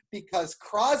series because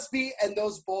Crosby and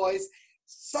those boys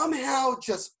somehow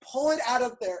just pull it out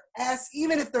of their ass,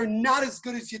 even if they're not as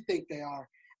good as you think they are.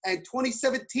 And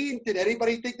 2017, did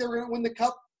anybody think they were going to win the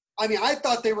Cup? I mean, I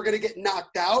thought they were going to get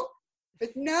knocked out. But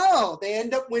no, they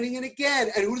end up winning it again.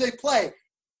 And who do they play?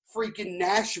 Freaking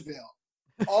Nashville.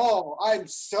 Oh, I'm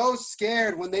so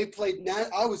scared when they played.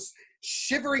 I was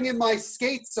shivering in my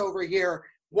skates over here,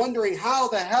 wondering how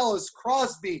the hell is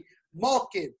Crosby,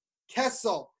 Malkin,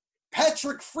 Kessel,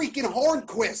 Patrick freaking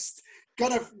Hornquist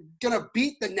gonna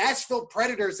beat the Nashville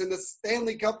Predators in the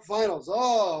Stanley Cup Finals.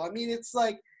 Oh, I mean, it's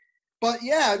like, but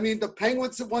yeah, I mean, the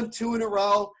Penguins have won 2 in a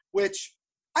row, which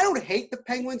I don't hate the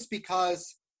Penguins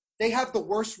because they have the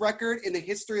worst record in the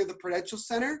history of the Prudential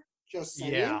Center. Just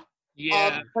saying.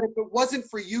 Yeah. But if it wasn't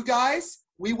for you guys,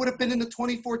 we would have been in the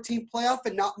 2014 playoff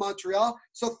and not Montreal.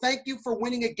 So thank you for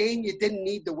winning a game you didn't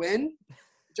need to win,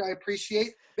 which I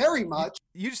appreciate very much.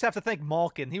 You just have to thank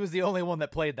Malkin. He was the only one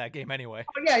that played that game anyway.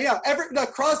 Oh, yeah.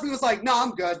 Crosby was like, no,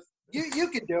 I'm good. You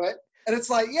can do it. And it's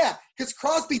like, yeah, because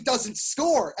Crosby doesn't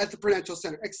score at the Prudential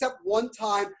Center, except one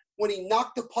time when he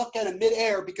knocked the puck out of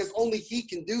midair because only he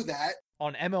can do that.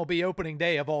 On MLB opening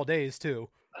day of all days, too.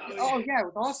 Oh, yeah, it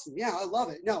was awesome. Yeah, I love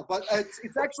it. No, but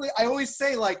it's actually, I always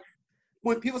say, like,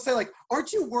 when people say, like,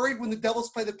 aren't you worried when the Devils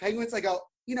play the Penguins? I go,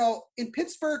 in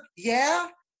Pittsburgh, yeah,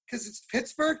 because it's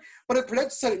Pittsburgh. But at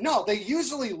Prudential Center, no, they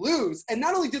usually lose. And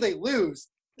not only do they lose,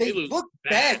 they look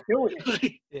bad doing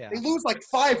it. Yeah. They lose like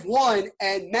 5-1,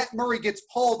 and Matt Murray gets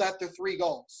pulled after 3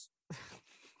 goals.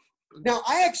 Now,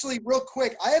 I actually, real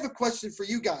quick, I have a question for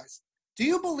you guys. Do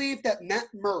you believe that Matt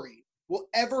Murray will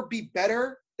ever be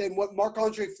better than what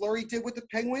Marc-Andre Fleury did with the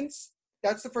Penguins?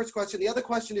 That's the first question. The other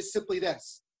question is simply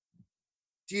this.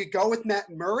 Do you go with Matt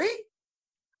Murray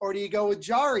or do you go with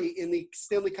Jarry in the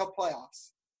Stanley Cup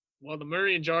playoffs? Well, the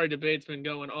Murray and Jarry debate's been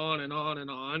going on and on and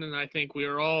on, and I think we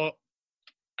are all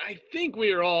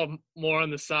more on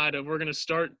the side of we're going to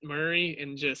start Murray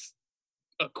and just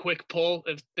a quick pull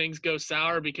if things go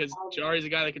sour because Jarry's a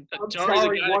guy that can turn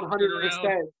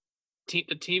around.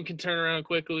 The team can turn around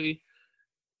quickly.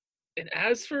 And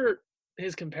as for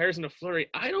his comparison to Fleury,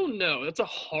 I don't know. That's a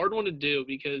hard one to do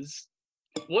because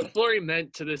what Fleury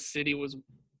meant to this city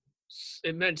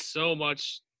it meant so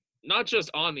much, not just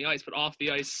on the ice, but off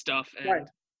the ice stuff.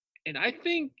 And I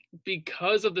think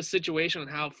because of the situation and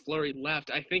how Fleury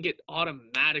left, I think it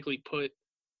automatically put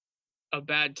a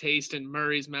bad taste in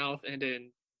Murray's mouth and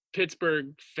in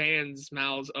Pittsburgh fans'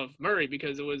 mouths of Murray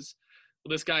because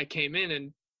this guy came in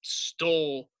and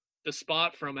stole the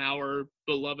spot from our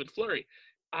beloved Fleury.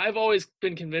 I've always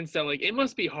been convinced that it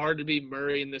must be hard to be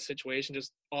Murray in this situation,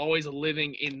 just always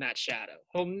living in that shadow.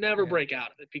 He'll never break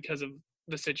out of it because of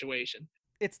the situation.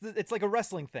 It's like a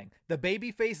wrestling thing. The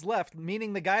baby face left,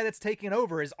 meaning the guy that's taking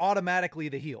over is automatically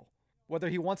the heel, whether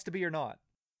he wants to be or not.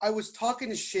 I was talking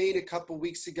to Shane a couple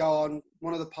weeks ago on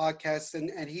one of the podcasts,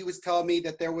 and he was telling me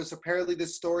that there was apparently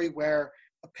this story where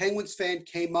a Penguins fan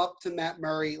came up to Matt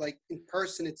Murray, in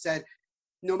person, and said,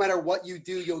 no matter what you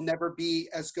do, you'll never be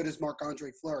as good as Marc-Andre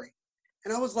Fleury.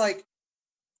 And I was like,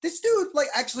 this dude,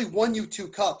 actually won you 2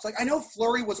 cups. I know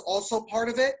Fleury was also part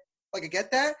of it. I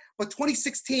get that. But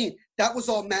 2016, that was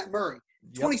all Matt Murray.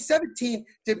 Yep. 2017,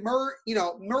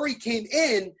 Murray came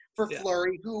in for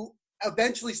Fleury, who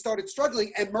eventually started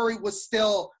struggling, and Murray was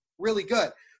still really good.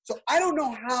 So I don't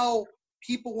know how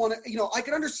people want to, I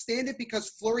can understand it because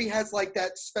Fleury has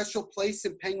that special place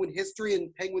in Penguin history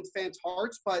and Penguins fans'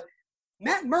 hearts, but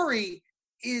Matt Murray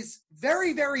is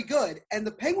very, very good. And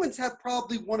the Penguins have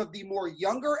probably one of the more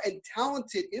younger and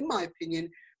talented, in my opinion,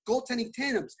 goaltending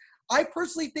tandems. I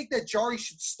personally think that Jarry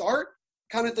should start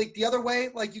kind of the other way,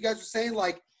 like you guys were saying,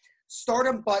 start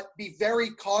him, but be very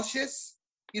cautious.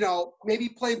 Maybe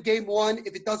play him game 1.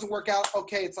 If it doesn't work out,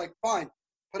 okay, it's fine.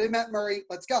 Put in Matt Murray,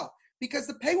 let's go. Because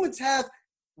the Penguins have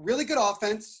really good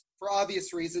offense for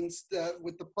obvious reasons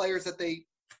with the players that they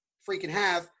freaking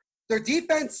have. Their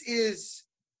defense is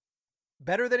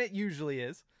better than it usually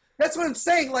is. That's what I'm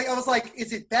saying. I was like,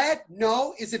 is it bad?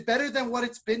 No. Is it better than what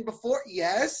it's been before?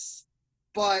 Yes.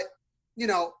 But,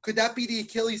 could that be the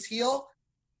Achilles heel?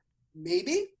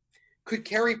 Maybe. Could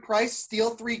Carey Price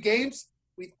steal 3 games?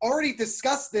 We've already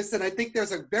discussed this, and I think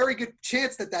there's a very good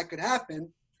chance that could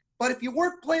happen. But if you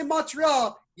weren't playing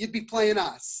Montreal, you'd be playing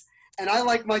us. And I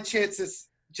like my chances,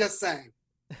 just saying.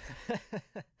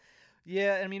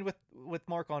 Yeah, I mean, with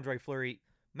Marc-Andre Fleury,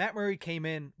 Matt Murray came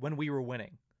in when we were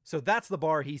winning. So that's the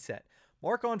bar he set.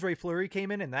 Marc-Andre Fleury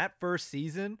came in that first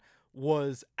season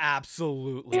was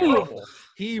absolutely awful.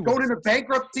 He was going into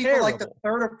bankruptcy for the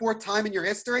 3rd or 4th time in your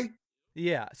history.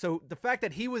 Yeah, so the fact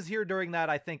that he was here during that,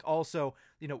 I think also,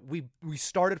 we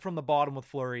started from the bottom with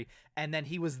Fleury, and then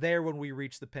he was there when we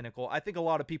reached the pinnacle. I think a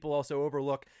lot of people also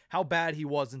overlook how bad he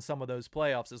was in some of those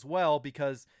playoffs as well,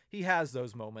 because he has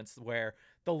those moments where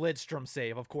the Lidstrom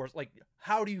save, of course,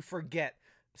 how do you forget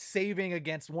saving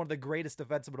against one of the greatest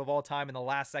defensemen of all time in the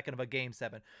last second of a Game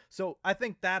 7? So I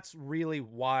think that's really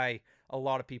why a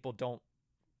lot of people don't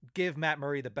give Matt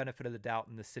Murray the benefit of the doubt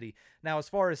in the city. Now, as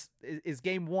far as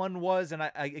Game 1 was, and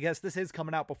I guess this is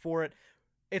coming out before it,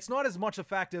 it's not as much a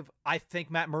fact of I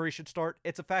think Matt Murray should start.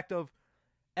 It's a fact of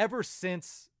ever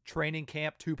since training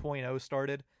camp 2.0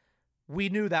 started, we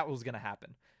knew that was going to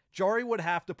happen. Jarry would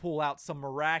have to pull out some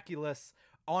miraculous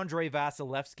Andrei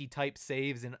Vasilevsky type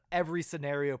saves in every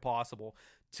scenario possible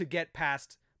to get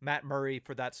past Matt Murray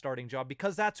for that starting job,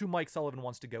 because that's who Mike Sullivan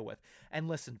wants to go with. And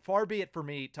listen, far be it for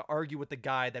me to argue with the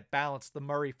guy that balanced the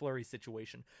Murray-Fleury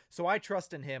situation. So I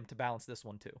trust in him to balance this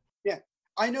one too. Yeah,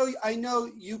 I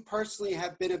know you personally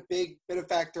have been a big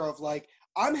benefactor of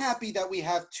I'm happy that we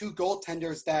have 2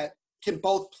 goaltenders that can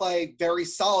both play very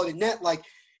solid in net.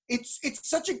 It's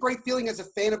such a great feeling as a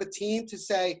fan of a team to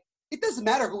say, it doesn't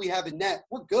matter who we have in net.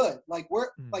 We're good.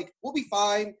 We'll be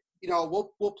fine.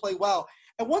 We'll play well.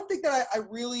 And one thing that I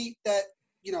really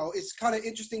is kind of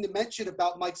interesting to mention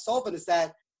about Mike Sullivan is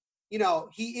that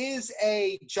he is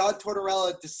a John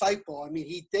Tortorella disciple. I mean,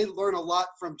 he did learn a lot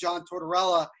from John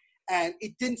Tortorella, and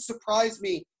it didn't surprise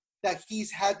me that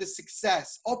he's had the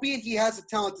success, albeit he has a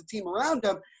talented team around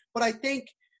him. But I think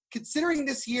considering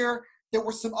this year, there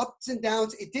were some ups and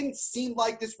downs. It didn't seem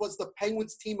like this was the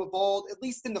Penguins team of old, at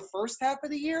least in the first half of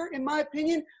the year, in my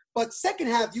opinion. But second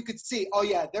half, you could see, oh,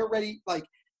 yeah, they're ready. Like,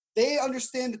 they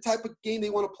understand the type of game they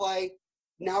want to play.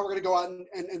 Now we're going to go out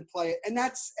and play it. And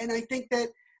I think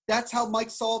that's how Mike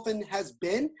Sullivan has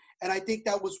been. And I think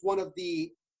that was one of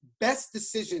the best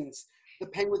decisions the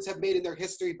Penguins have made in their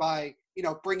history by,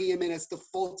 bringing him in as the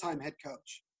full-time head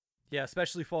coach. Yeah,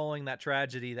 especially following that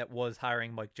tragedy that was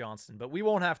hiring Mike Johnston. But we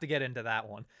won't have to get into that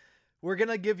one. We're going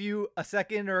to give you a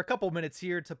second or a couple minutes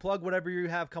here to plug whatever you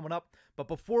have coming up. But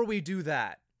before we do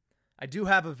that, I do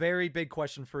have a very big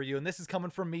question for you, and this is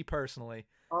coming from me personally.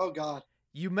 Oh, God.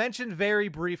 You mentioned very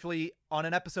briefly on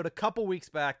an episode a couple weeks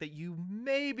back that you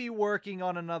may be working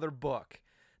on another book.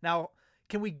 Now,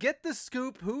 can we get the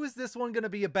scoop? Who is this one going to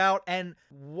be about, and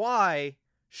why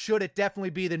should it definitely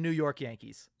be the New York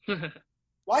Yankees?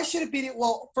 Why should it be?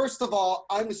 Well, first of all,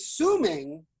 I'm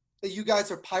assuming that you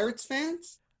guys are Pirates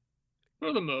fans.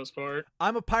 For the most part.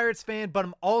 I'm a Pirates fan, but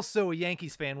I'm also a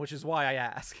Yankees fan, which is why I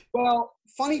ask. Well,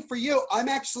 funny for you, I'm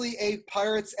actually a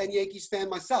Pirates and Yankees fan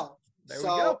myself. There we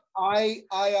go.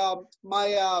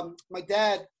 My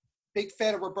dad, big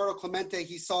fan of Roberto Clemente.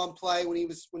 He saw him play when he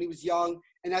was young,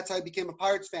 and that's how I became a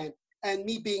Pirates fan. And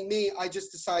me being me, I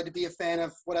just decided to be a fan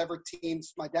of whatever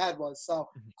teams my dad was. So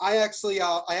I actually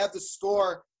I have the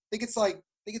score. I think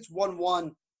it's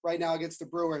 1-1 right now against the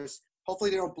Brewers.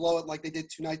 Hopefully they don't blow it like they did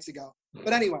 2 nights ago.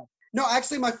 But anyway, no,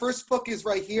 actually my first book is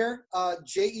right here.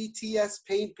 JETS,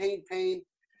 Pain, Pain, Pain.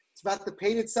 It's about the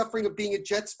pain and suffering of being a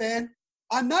Jets fan.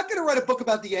 I'm not going to write a book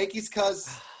about the Yankees because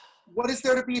what is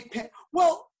there to be?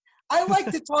 Well, I like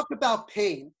to talk about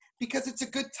pain because it's a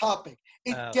good topic.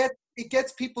 It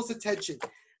gets people's attention.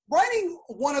 Writing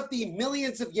one of the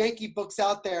millions of Yankee books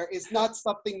out there is not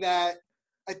something that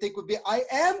I think would be. I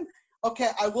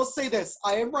will say this.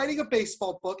 I am writing a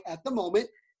baseball book at the moment.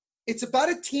 It's about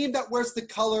a team that wears the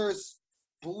colors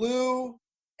blue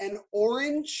and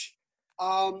orange.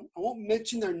 I won't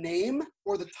mention their name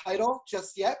or the title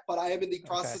just yet, but I am in the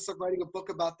process of writing a book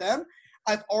about them.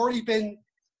 I've already been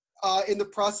in the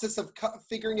process of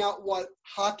figuring out what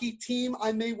hockey team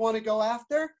I may want to go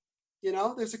after.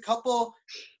 There's a couple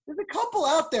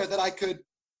out there that I could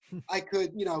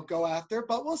go after,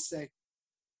 but we'll see.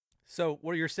 So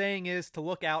what you're saying is to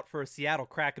look out for a Seattle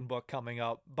Kraken book coming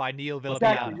up by Neil Villapiano.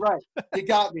 Exactly, right. You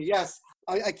got me. Yes.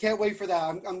 I can't wait for that.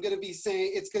 I'm going to be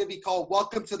saying it's going to be called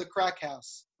Welcome to the Crack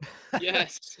House.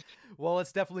 Yes. Well,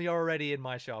 it's definitely already in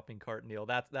my shopping cart, Neil.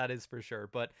 That is for sure.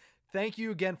 But thank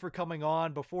you again for coming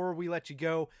on. Before we let you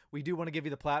go, we do want to give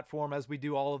you the platform, as we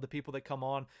do all of the people that come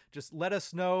on. Just let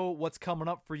us know what's coming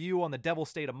up for you on the Devil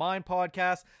State of Mind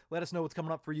podcast. Let us know what's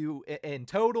coming up for you in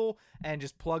total, and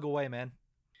just plug away, man.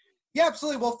 Yeah,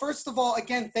 absolutely. Well, first of all,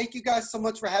 again, thank you guys so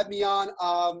much for having me on.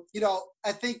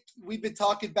 I think we've been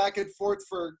talking back and forth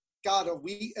for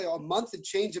a month and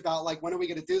change about like when are we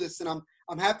going to do this, and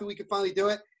I'm happy we can finally do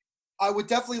it. I would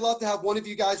definitely love to have one of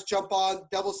you guys jump on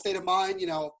Devil State of Mind,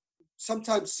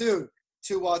 sometime soon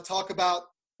to talk about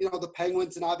the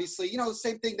Penguins, and obviously the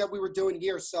same thing that we were doing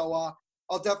here. So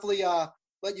I'll definitely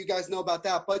let you guys know about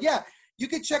that. But yeah, you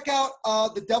can check out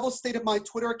the Devil State of Mind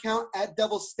Twitter account at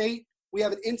Devil State. We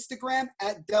have an Instagram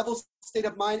at Devil State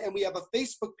of Mind, and we have a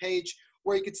Facebook page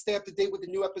where you can stay up to date with the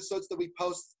new episodes that we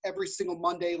post every single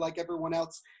Monday, like everyone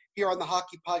else here on the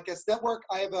Hockey Podcast Network.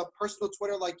 I have a personal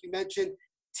Twitter, like you mentioned,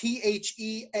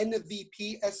 THENVPSHOW,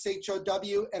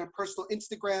 and a personal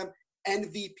Instagram,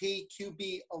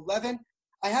 NVPQB11.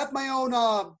 I have my own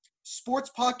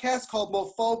sports podcast called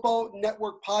Mofobo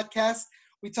Network Podcast.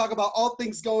 We talk about all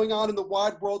things going on in the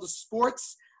wide world of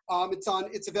sports.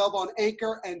 It's available on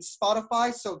Anchor and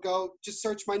Spotify. So go just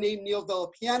search my name, Neil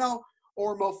Villapiano,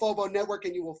 or Mofobo Network,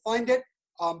 and you will find it.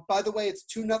 By the way, it's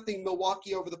 2-0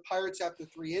 Milwaukee over the Pirates after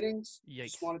 3 innings. Yikes.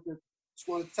 Just wanted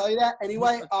to tell you that.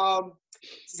 Anyway,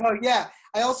 so yeah,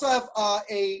 I also have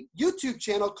a YouTube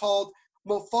channel called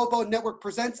Mofobo Network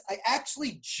Presents. I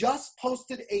actually just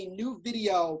posted a new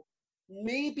video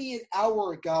maybe an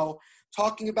hour ago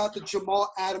talking about the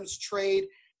Jamal Adams trade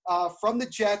from the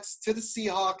Jets to the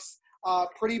Seahawks.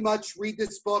 Pretty much read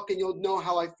this book and you'll know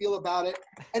how I feel about it.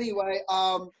 Anyway,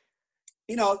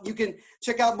 you can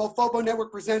check out Mofobo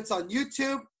Network Presents on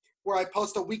YouTube, where I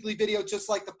post a weekly video just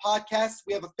like the podcast.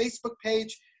 We have a Facebook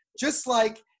page just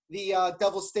like the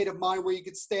Devil State of Mind, where you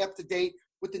can stay up to date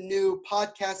with the new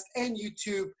podcast and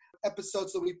YouTube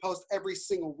episodes that we post every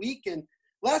single week. And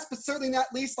last but certainly not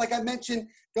least, like I mentioned,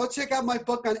 go check out my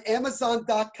book on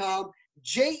Amazon.com,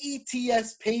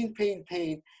 JETS, Pain, Pain,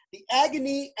 Pain, the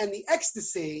agony and the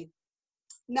ecstasy,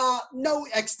 no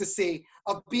ecstasy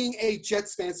of being a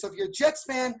Jets fan. So if you're a Jets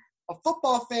fan, a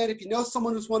football fan, if you know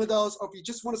someone who's one of those, or if you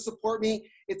just want to support me,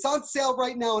 it's on sale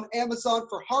right now on Amazon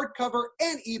for hardcover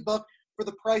and ebook for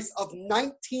the price of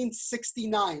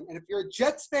 $19.69. And if you're a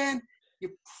Jets fan, you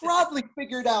probably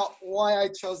figured out why I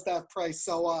chose that price.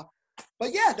 So,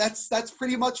 but yeah, that's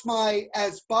pretty much my,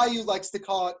 as Bayou likes to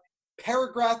call it,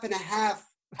 paragraph and a half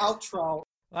outro.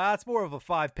 That's more of a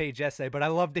 5-page essay, but I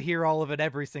love to hear all of it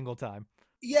every single time.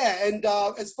 Yeah, and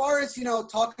as far as,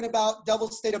 talking about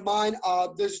Devil's State of Mind,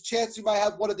 there's a chance we might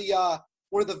have one of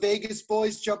the Vegas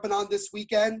boys jumping on this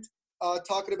weekend,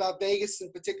 talking about Vegas,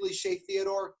 and particularly Shea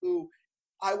Theodore, who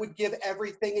I would give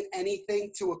everything and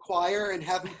anything to acquire and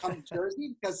have him come to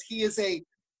Jersey, because he is a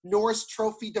Norris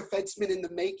Trophy defenseman in the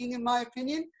making, in my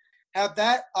opinion. Have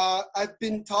that. I've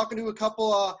been talking to a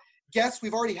couple guests.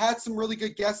 We've already had some really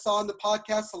good guests on the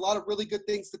podcast, a lot of really good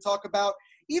things to talk about,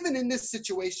 even in this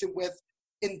situation with,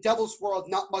 in Devil's World,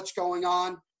 not much going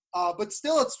on. But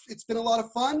still, it's been a lot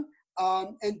of fun.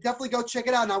 And definitely go check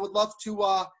it out. And I would love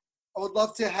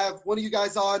to have one of you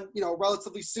guys on,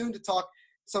 relatively soon to talk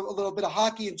a little bit of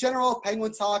hockey in general,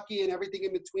 Penguins hockey and everything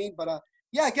in between. But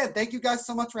yeah, again, thank you guys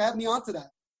so much for having me on today.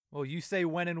 Well, you say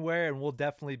when and where, and we'll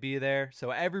definitely be there.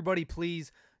 So everybody,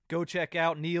 please go check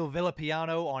out Neil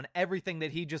Villapiano on everything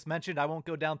that he just mentioned. I won't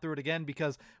go down through it again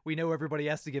because we know everybody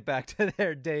has to get back to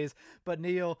their days. But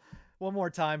Neil, one more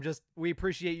time, we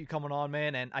appreciate you coming on,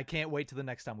 man, and I can't wait till the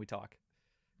next time we talk.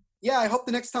 Yeah, I hope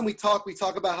the next time we talk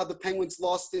about how the Penguins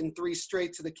lost in 3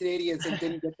 straight to the Canadiens and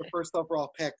didn't get the first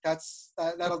overall pick.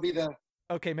 That'll be the...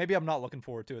 Okay, maybe I'm not looking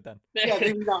forward to it then. Yeah,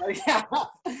 maybe not.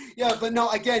 Yeah, but no,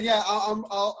 again, yeah,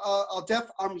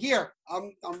 I'm here.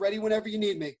 I'm ready whenever you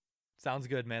need me. Sounds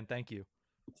good, man. Thank you.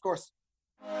 Of course.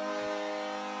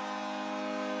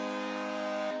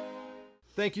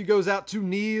 Thank you goes out to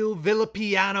Neil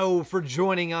Villapiano for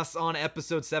joining us on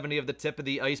episode 70 of The Tip of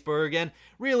the Iceberg, and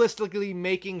realistically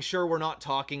making sure we're not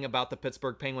talking about the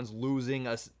Pittsburgh Penguins losing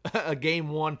a game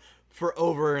 1 for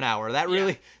over an hour. That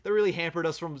really hampered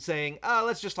us from saying,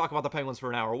 let's just talk about the Penguins for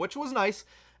an hour, which was nice.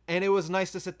 And it was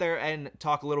nice to sit there and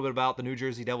talk a little bit about the New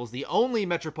Jersey Devils, the only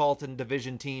Metropolitan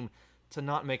Division team to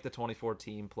not make the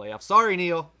 2014 playoffs. Sorry,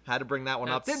 Neil. Had to bring that one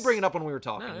up. Did bring it up when we were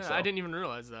talking. No, so. I didn't even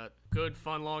realize that. Good,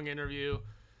 fun, long interview.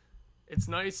 It's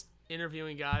nice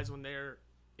interviewing guys when they're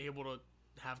able to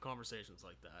have conversations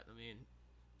like that. I mean...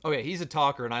 Oh, yeah, he's a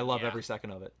talker, and I love every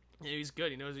second of it. Yeah, he's good.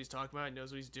 He knows what he's talking about. He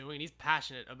knows what he's doing. He's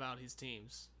passionate about his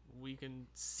teams. We can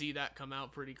see that come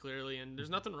out pretty clearly, and there's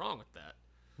nothing wrong with that.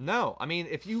 No. I mean,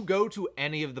 if you go to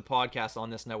any of the podcasts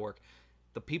on this network,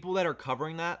 the people that are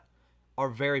covering that are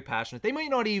very passionate. They might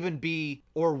not even be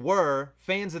or were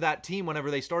fans of that team whenever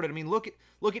they started. I mean, look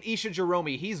at Isha Jerome.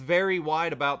 He's very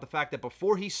wide about the fact that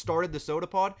before he started the Soda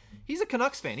Pod, he's a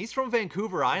Canucks fan. He's from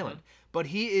Vancouver Island, but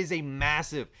he is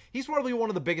he's probably one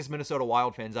of the biggest Minnesota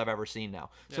Wild fans I've ever seen now.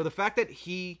 Yeah. So the fact that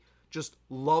he just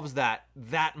loves that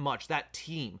much, that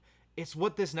team, it's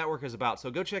what this network is about. So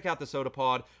go check out the Soda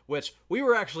Pod, which we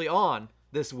were actually on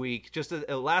this week, just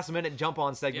a last-minute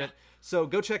jump-on segment. Yeah. So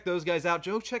go check those guys out.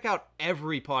 Go check out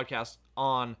every podcast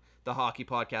on the Hockey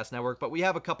Podcast Network. But we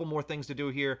have a couple more things to do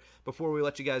here before we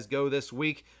let you guys go this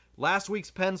week. Last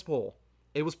week's Pens poll,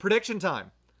 it was prediction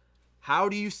time. How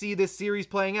do you see this series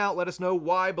playing out? Let us know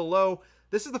why below.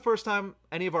 This is the first time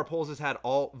any of our polls has had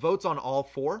all votes on all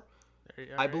 4.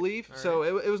 I believe. So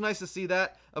it was nice to see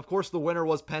that. Of course, the winner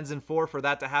was Pens in 4. For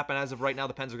that to happen, as of right now,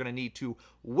 the Pens are going to need to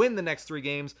win the next 3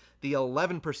 games. The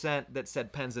 11% that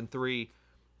said Pens in 3,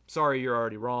 sorry, you're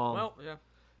already wrong. Well, yeah.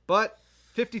 But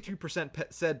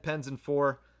 53% said Pens in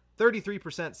 4,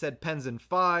 33% said Pens in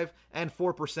 5, and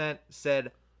 4%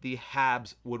 said the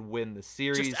Habs would win the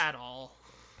series. Just at all.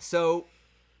 So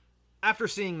after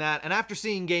seeing that, and after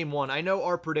seeing Game 1, I know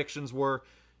our predictions were...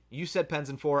 You said Pens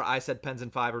in 4, I said Pens in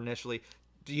 5 initially.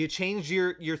 Do you change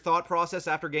your thought process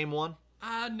after Game 1?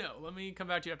 No. Let me come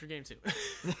back to you after Game 2.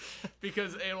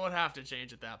 Because it would have to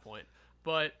change at that point.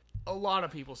 But a lot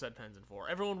of people said Pens in 4.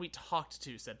 Everyone we talked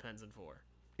to said Pens in 4.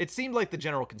 It seemed like the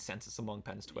general consensus among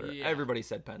Pens Twitter. Yeah. Everybody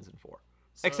said Pens in 4.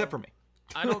 So, except for me.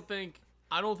 I don't think...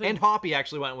 And Hoppy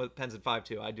actually went with Pens in 5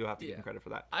 too. I do have to give him credit for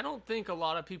that. I don't think a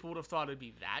lot of people would have thought it'd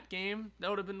be that game that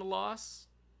would have been the loss.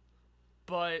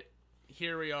 But...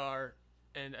 here we are,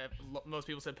 and most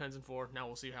people said Pens in 4. Now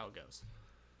we'll see how it goes.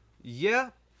 Yeah,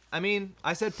 I mean,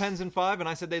 I said Pens in 5, and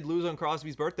I said they'd lose on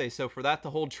Crosby's birthday, so for that to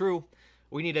hold true,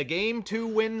 we need a Game 2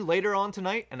 win later on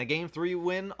tonight and a Game 3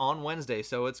 win on Wednesday,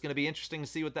 so it's going to be interesting to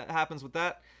see what that happens with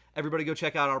that. Everybody go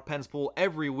check out our Pens pool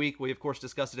every week. We, of course,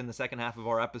 discussed it in the second half of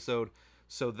our episode.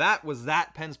 So that was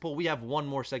that Pens pool. We have one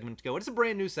more segment to go. It's a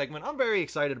brand new segment. I'm very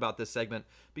excited about this segment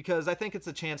because I think it's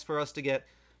a chance for us to get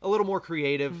a little more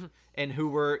creative in who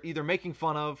we're either making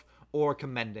fun of or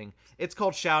commending. It's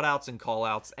called Shoutouts and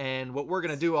Callouts, and what we're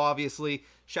going to do, obviously,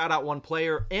 shout out one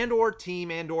player and or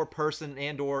team and or person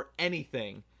and or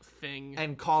anything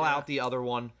and call out the other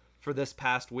one for this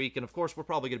past week. And of course, we're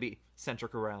probably going to be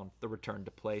centric around the return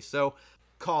to play. So,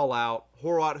 call out.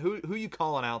 Horvat, who you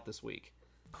calling out this week?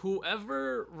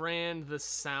 Whoever ran the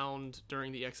sound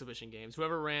during the exhibition games,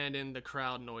 whoever ran in the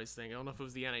crowd noise thing. I don't know if it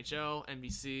was the NHL,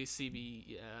 NBC,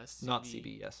 CBS. Not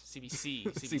CBS.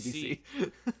 CBC.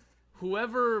 CBC.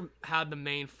 Whoever had the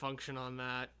main function on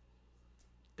that,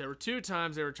 there were 2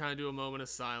 times they were trying to do a moment of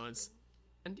silence.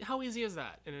 And how easy is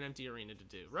that in an empty arena to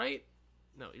do, right?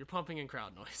 No, you're pumping in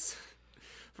crowd noise.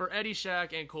 For Eddie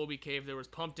Shack and Colby Cave, there was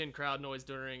pumped in crowd noise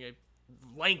during a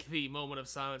lengthy moment of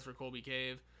silence for Colby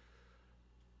Cave.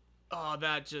 Oh,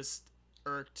 that just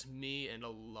irked me and a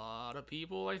lot of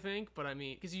people, I think. But I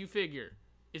mean, because you figure,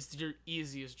 it's your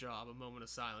easiest job, a moment of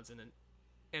silence in an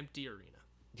empty arena.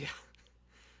 Yeah.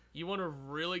 You want to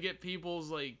really get people's,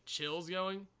 like, chills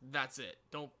going? That's it.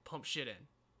 Don't pump shit in.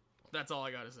 That's all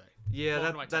I got to say.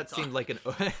 Yeah, that seemed like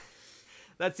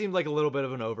that seemed like a little bit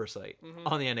of an oversight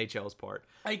on the NHL's part.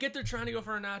 I get they're trying to go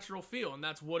for a natural feel, and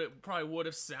that's what it probably would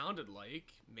have sounded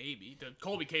like, maybe. The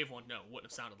Colby Cave one, no,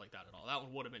 wouldn't have sounded like that at all. That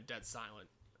one would have been dead silent.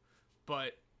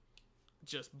 But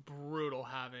just brutal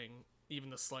having even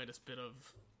the slightest bit of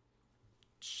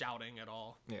shouting at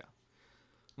all. Yeah.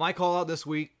 My call out this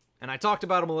week, and I talked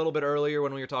about him a little bit earlier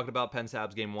when we were talking about Pens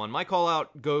Habs Game 1. My call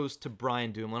out goes to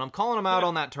Brian Dumoulin. I'm calling him out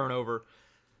on that turnover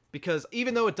because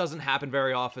even though it doesn't happen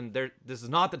very often, this is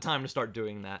not the time to start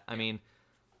doing that. I mean,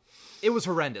 it was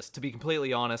horrendous, to be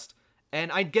completely honest.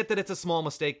 And I get that it's a small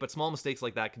mistake, but small mistakes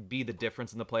like that could be the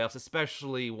difference in the playoffs,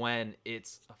 especially when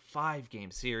it's a 5-game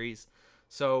series.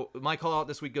 So my call out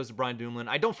this week goes to Brian Dumoulin.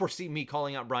 I don't foresee me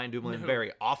calling out Brian Dumoulin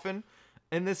very often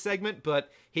in this segment, but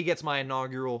he gets my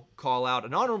inaugural call out.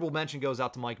 An honorable mention goes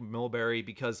out to Mike Milbury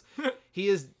because he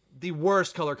is the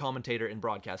worst color commentator in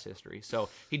broadcast history. So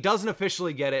he doesn't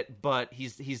officially get it, but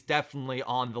he's definitely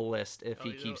on the list if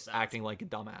he keeps acting like a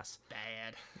dumbass.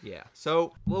 Bad. Yeah.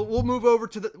 So we'll move over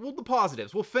to the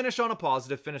positives. We'll finish on a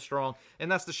positive, finish strong,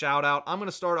 and that's the shout out. I'm going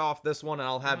to start off this one, and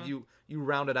I'll have you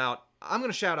round it out. I'm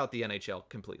going to shout out the NHL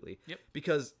completely. Yep.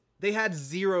 Because they had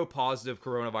 0 positive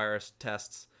coronavirus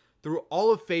tests through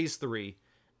all of Phase 3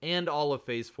 and all of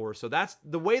Phase 4. So that's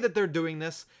the way that they're doing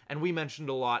this, and we mentioned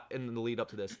a lot in the lead up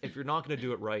to this. If you're not going to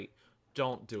do it right,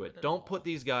 don't do it. Don't put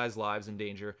these guys' lives in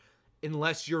danger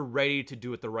unless you're ready to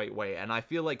do it the right way. And I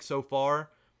feel like so far,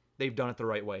 they've done it the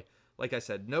right way. Like I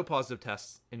said, no positive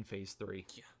tests in Phase 3.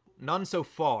 Yeah. None so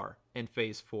far in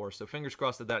Phase 4. So fingers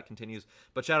crossed that continues.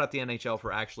 But shout out the NHL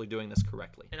for actually doing this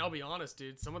correctly. And I'll be honest,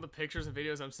 dude, some of the pictures and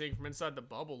videos I'm seeing from inside the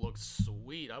bubble look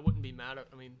sweet. I wouldn't be mad at,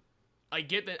 I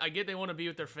get they want to be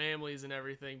with their families and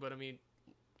everything, but I mean,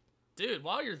 dude,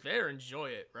 while you're there, enjoy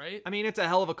it, right? I mean, it's a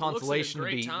hell of a consolation to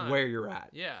be where you're at.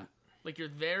 Yeah. Like, you're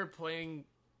there playing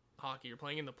hockey, you're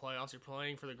playing in the playoffs, you're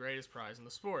playing for the greatest prize in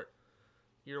the sport.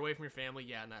 You're away from your family,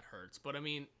 yeah, and that hurts. But I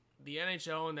mean, the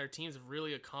NHL and their teams have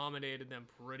really accommodated them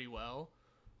pretty well.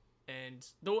 And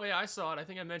the way I saw it, I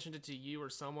think I mentioned it to you or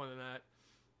someone that,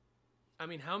 I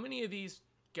mean, how many of these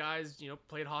guys,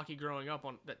 played hockey growing up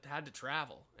that had to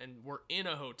travel and were in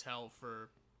a hotel for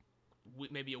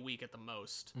maybe a week at the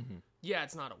most? Mm-hmm. Yeah,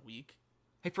 it's not a week.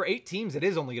 Hey, for 8 teams, it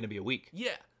is only going to be a week.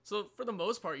 Yeah. So for the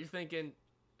most part, you're thinking,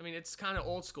 it's kind of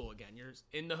old school again. You're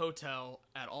in the hotel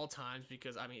at all times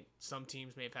because, some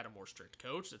teams may have had a more strict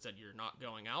coach that said you're not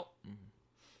going out.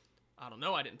 Mm-hmm. I don't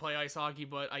know. I didn't play ice hockey,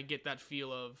 but I get that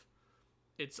feel of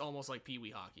it's almost like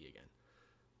Pee-wee hockey again.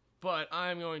 But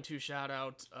I'm going to shout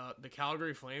out the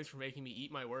Calgary Flames for making me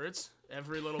eat my words,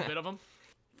 every little bit of them.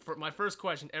 For my first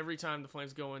question, every time the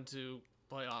Flames go into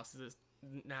playoffs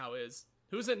now is,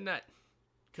 who's in net?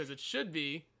 Because it should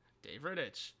be Dave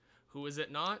Rittich. Who is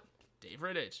it not? Dave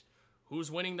Rittich. Who's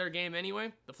winning their game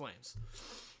anyway? The Flames.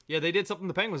 Yeah, they did something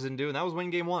the Penguins didn't do, and that was win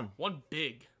Game 1. One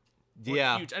big.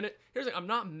 Yeah. Huge. And here's the thing, I'm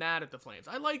not mad at the Flames.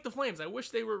 I like the Flames. I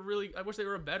wish they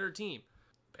were a better team.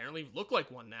 Apparently look like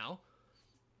one now.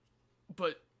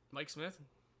 But Mike Smith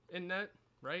in net,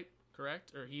 right?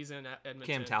 Correct? Or he's in Edmonton.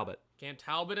 Cam Talbot. Cam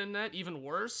Talbot in net, even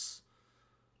worse.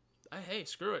 Hey,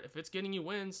 screw it. If it's getting you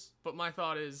wins. But my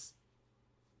thought is,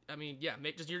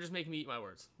 you're just making me eat my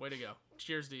words. Way to go.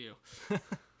 Cheers to you.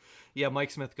 Yeah,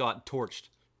 Mike Smith got torched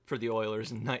for the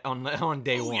Oilers on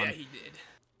day 1. Yeah, he did.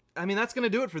 I mean, that's going to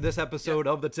do it for this episode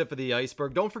of The Tip of the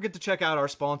Iceberg. Don't forget to check out our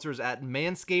sponsors at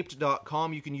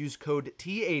manscaped.com. You can use code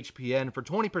THPN for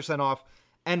 20% off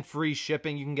and free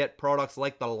shipping. You can get products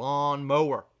like the Lawn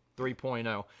Mower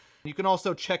 3.0. You can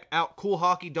also check out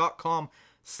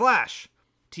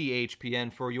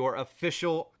coolhockey.com/THPN for your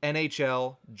official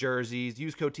NHL jerseys.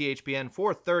 Use code THPN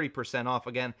for 30% off.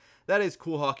 Again, that is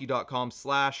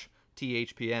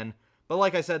coolhockey.com/THPN. But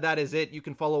like I said, that is it. You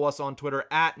can follow us on Twitter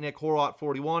at Nick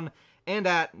Horwat41 and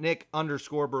at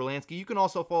Nick_Berlansky. You can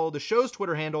also follow the show's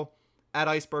Twitter handle at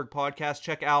Iceberg Podcast.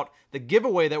 Check out the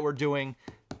giveaway that we're doing.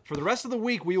 For the rest of the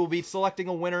week, we will be selecting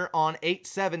a winner on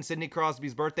 8/7, Sidney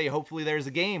Crosby's birthday. Hopefully there's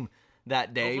a game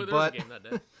that day.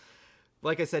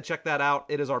 Like I said, check that out.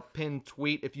 It is our pinned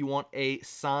tweet. If you want a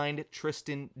signed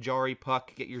Tristan Jarry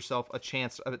puck, get yourself a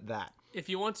chance at that. If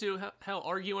you want to,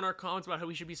 argue in our comments about how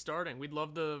we should be starting. We'd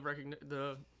love the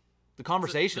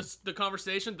conversation. The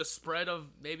conversation, the spread of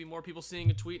maybe more people seeing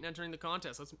a tweet and entering the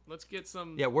contest. Let's get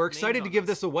some. Yeah, we're excited to give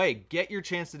this away. Get your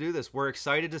chance to do this. We're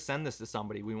excited to send this to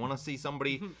somebody. We want to see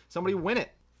somebody win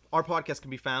it. Our podcast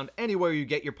can be found anywhere you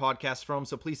get your podcasts from,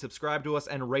 so please subscribe to us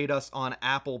and rate us on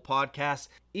Apple Podcasts,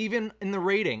 even in the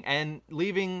rating, and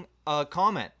leaving a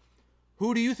comment.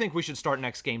 Who do you think we should start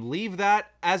next game? Leave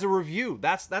that as a review.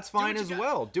 That's fine as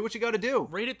well. Do what you got to do.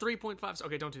 Rate it 3.5.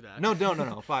 Okay, don't do that. No.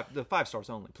 5 stars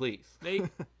only, please. They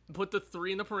put the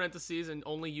 3 in the parentheses and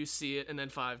only you see it, and then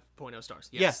 5.0 stars.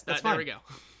 Yes, that's fine. There we go.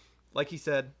 Like he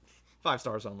said, 5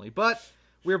 stars only. But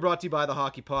we're brought to you by the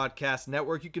Hockey Podcast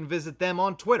Network. You can visit them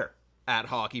on Twitter at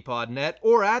HockeyPodNet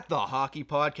or at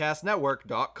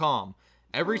thehockeypodcastnetwork.com.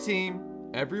 Every team,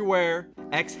 everywhere.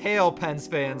 Exhale, Pens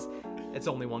fans. It's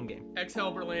only one game.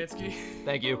 Exhale, Berlansky.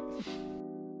 Thank you.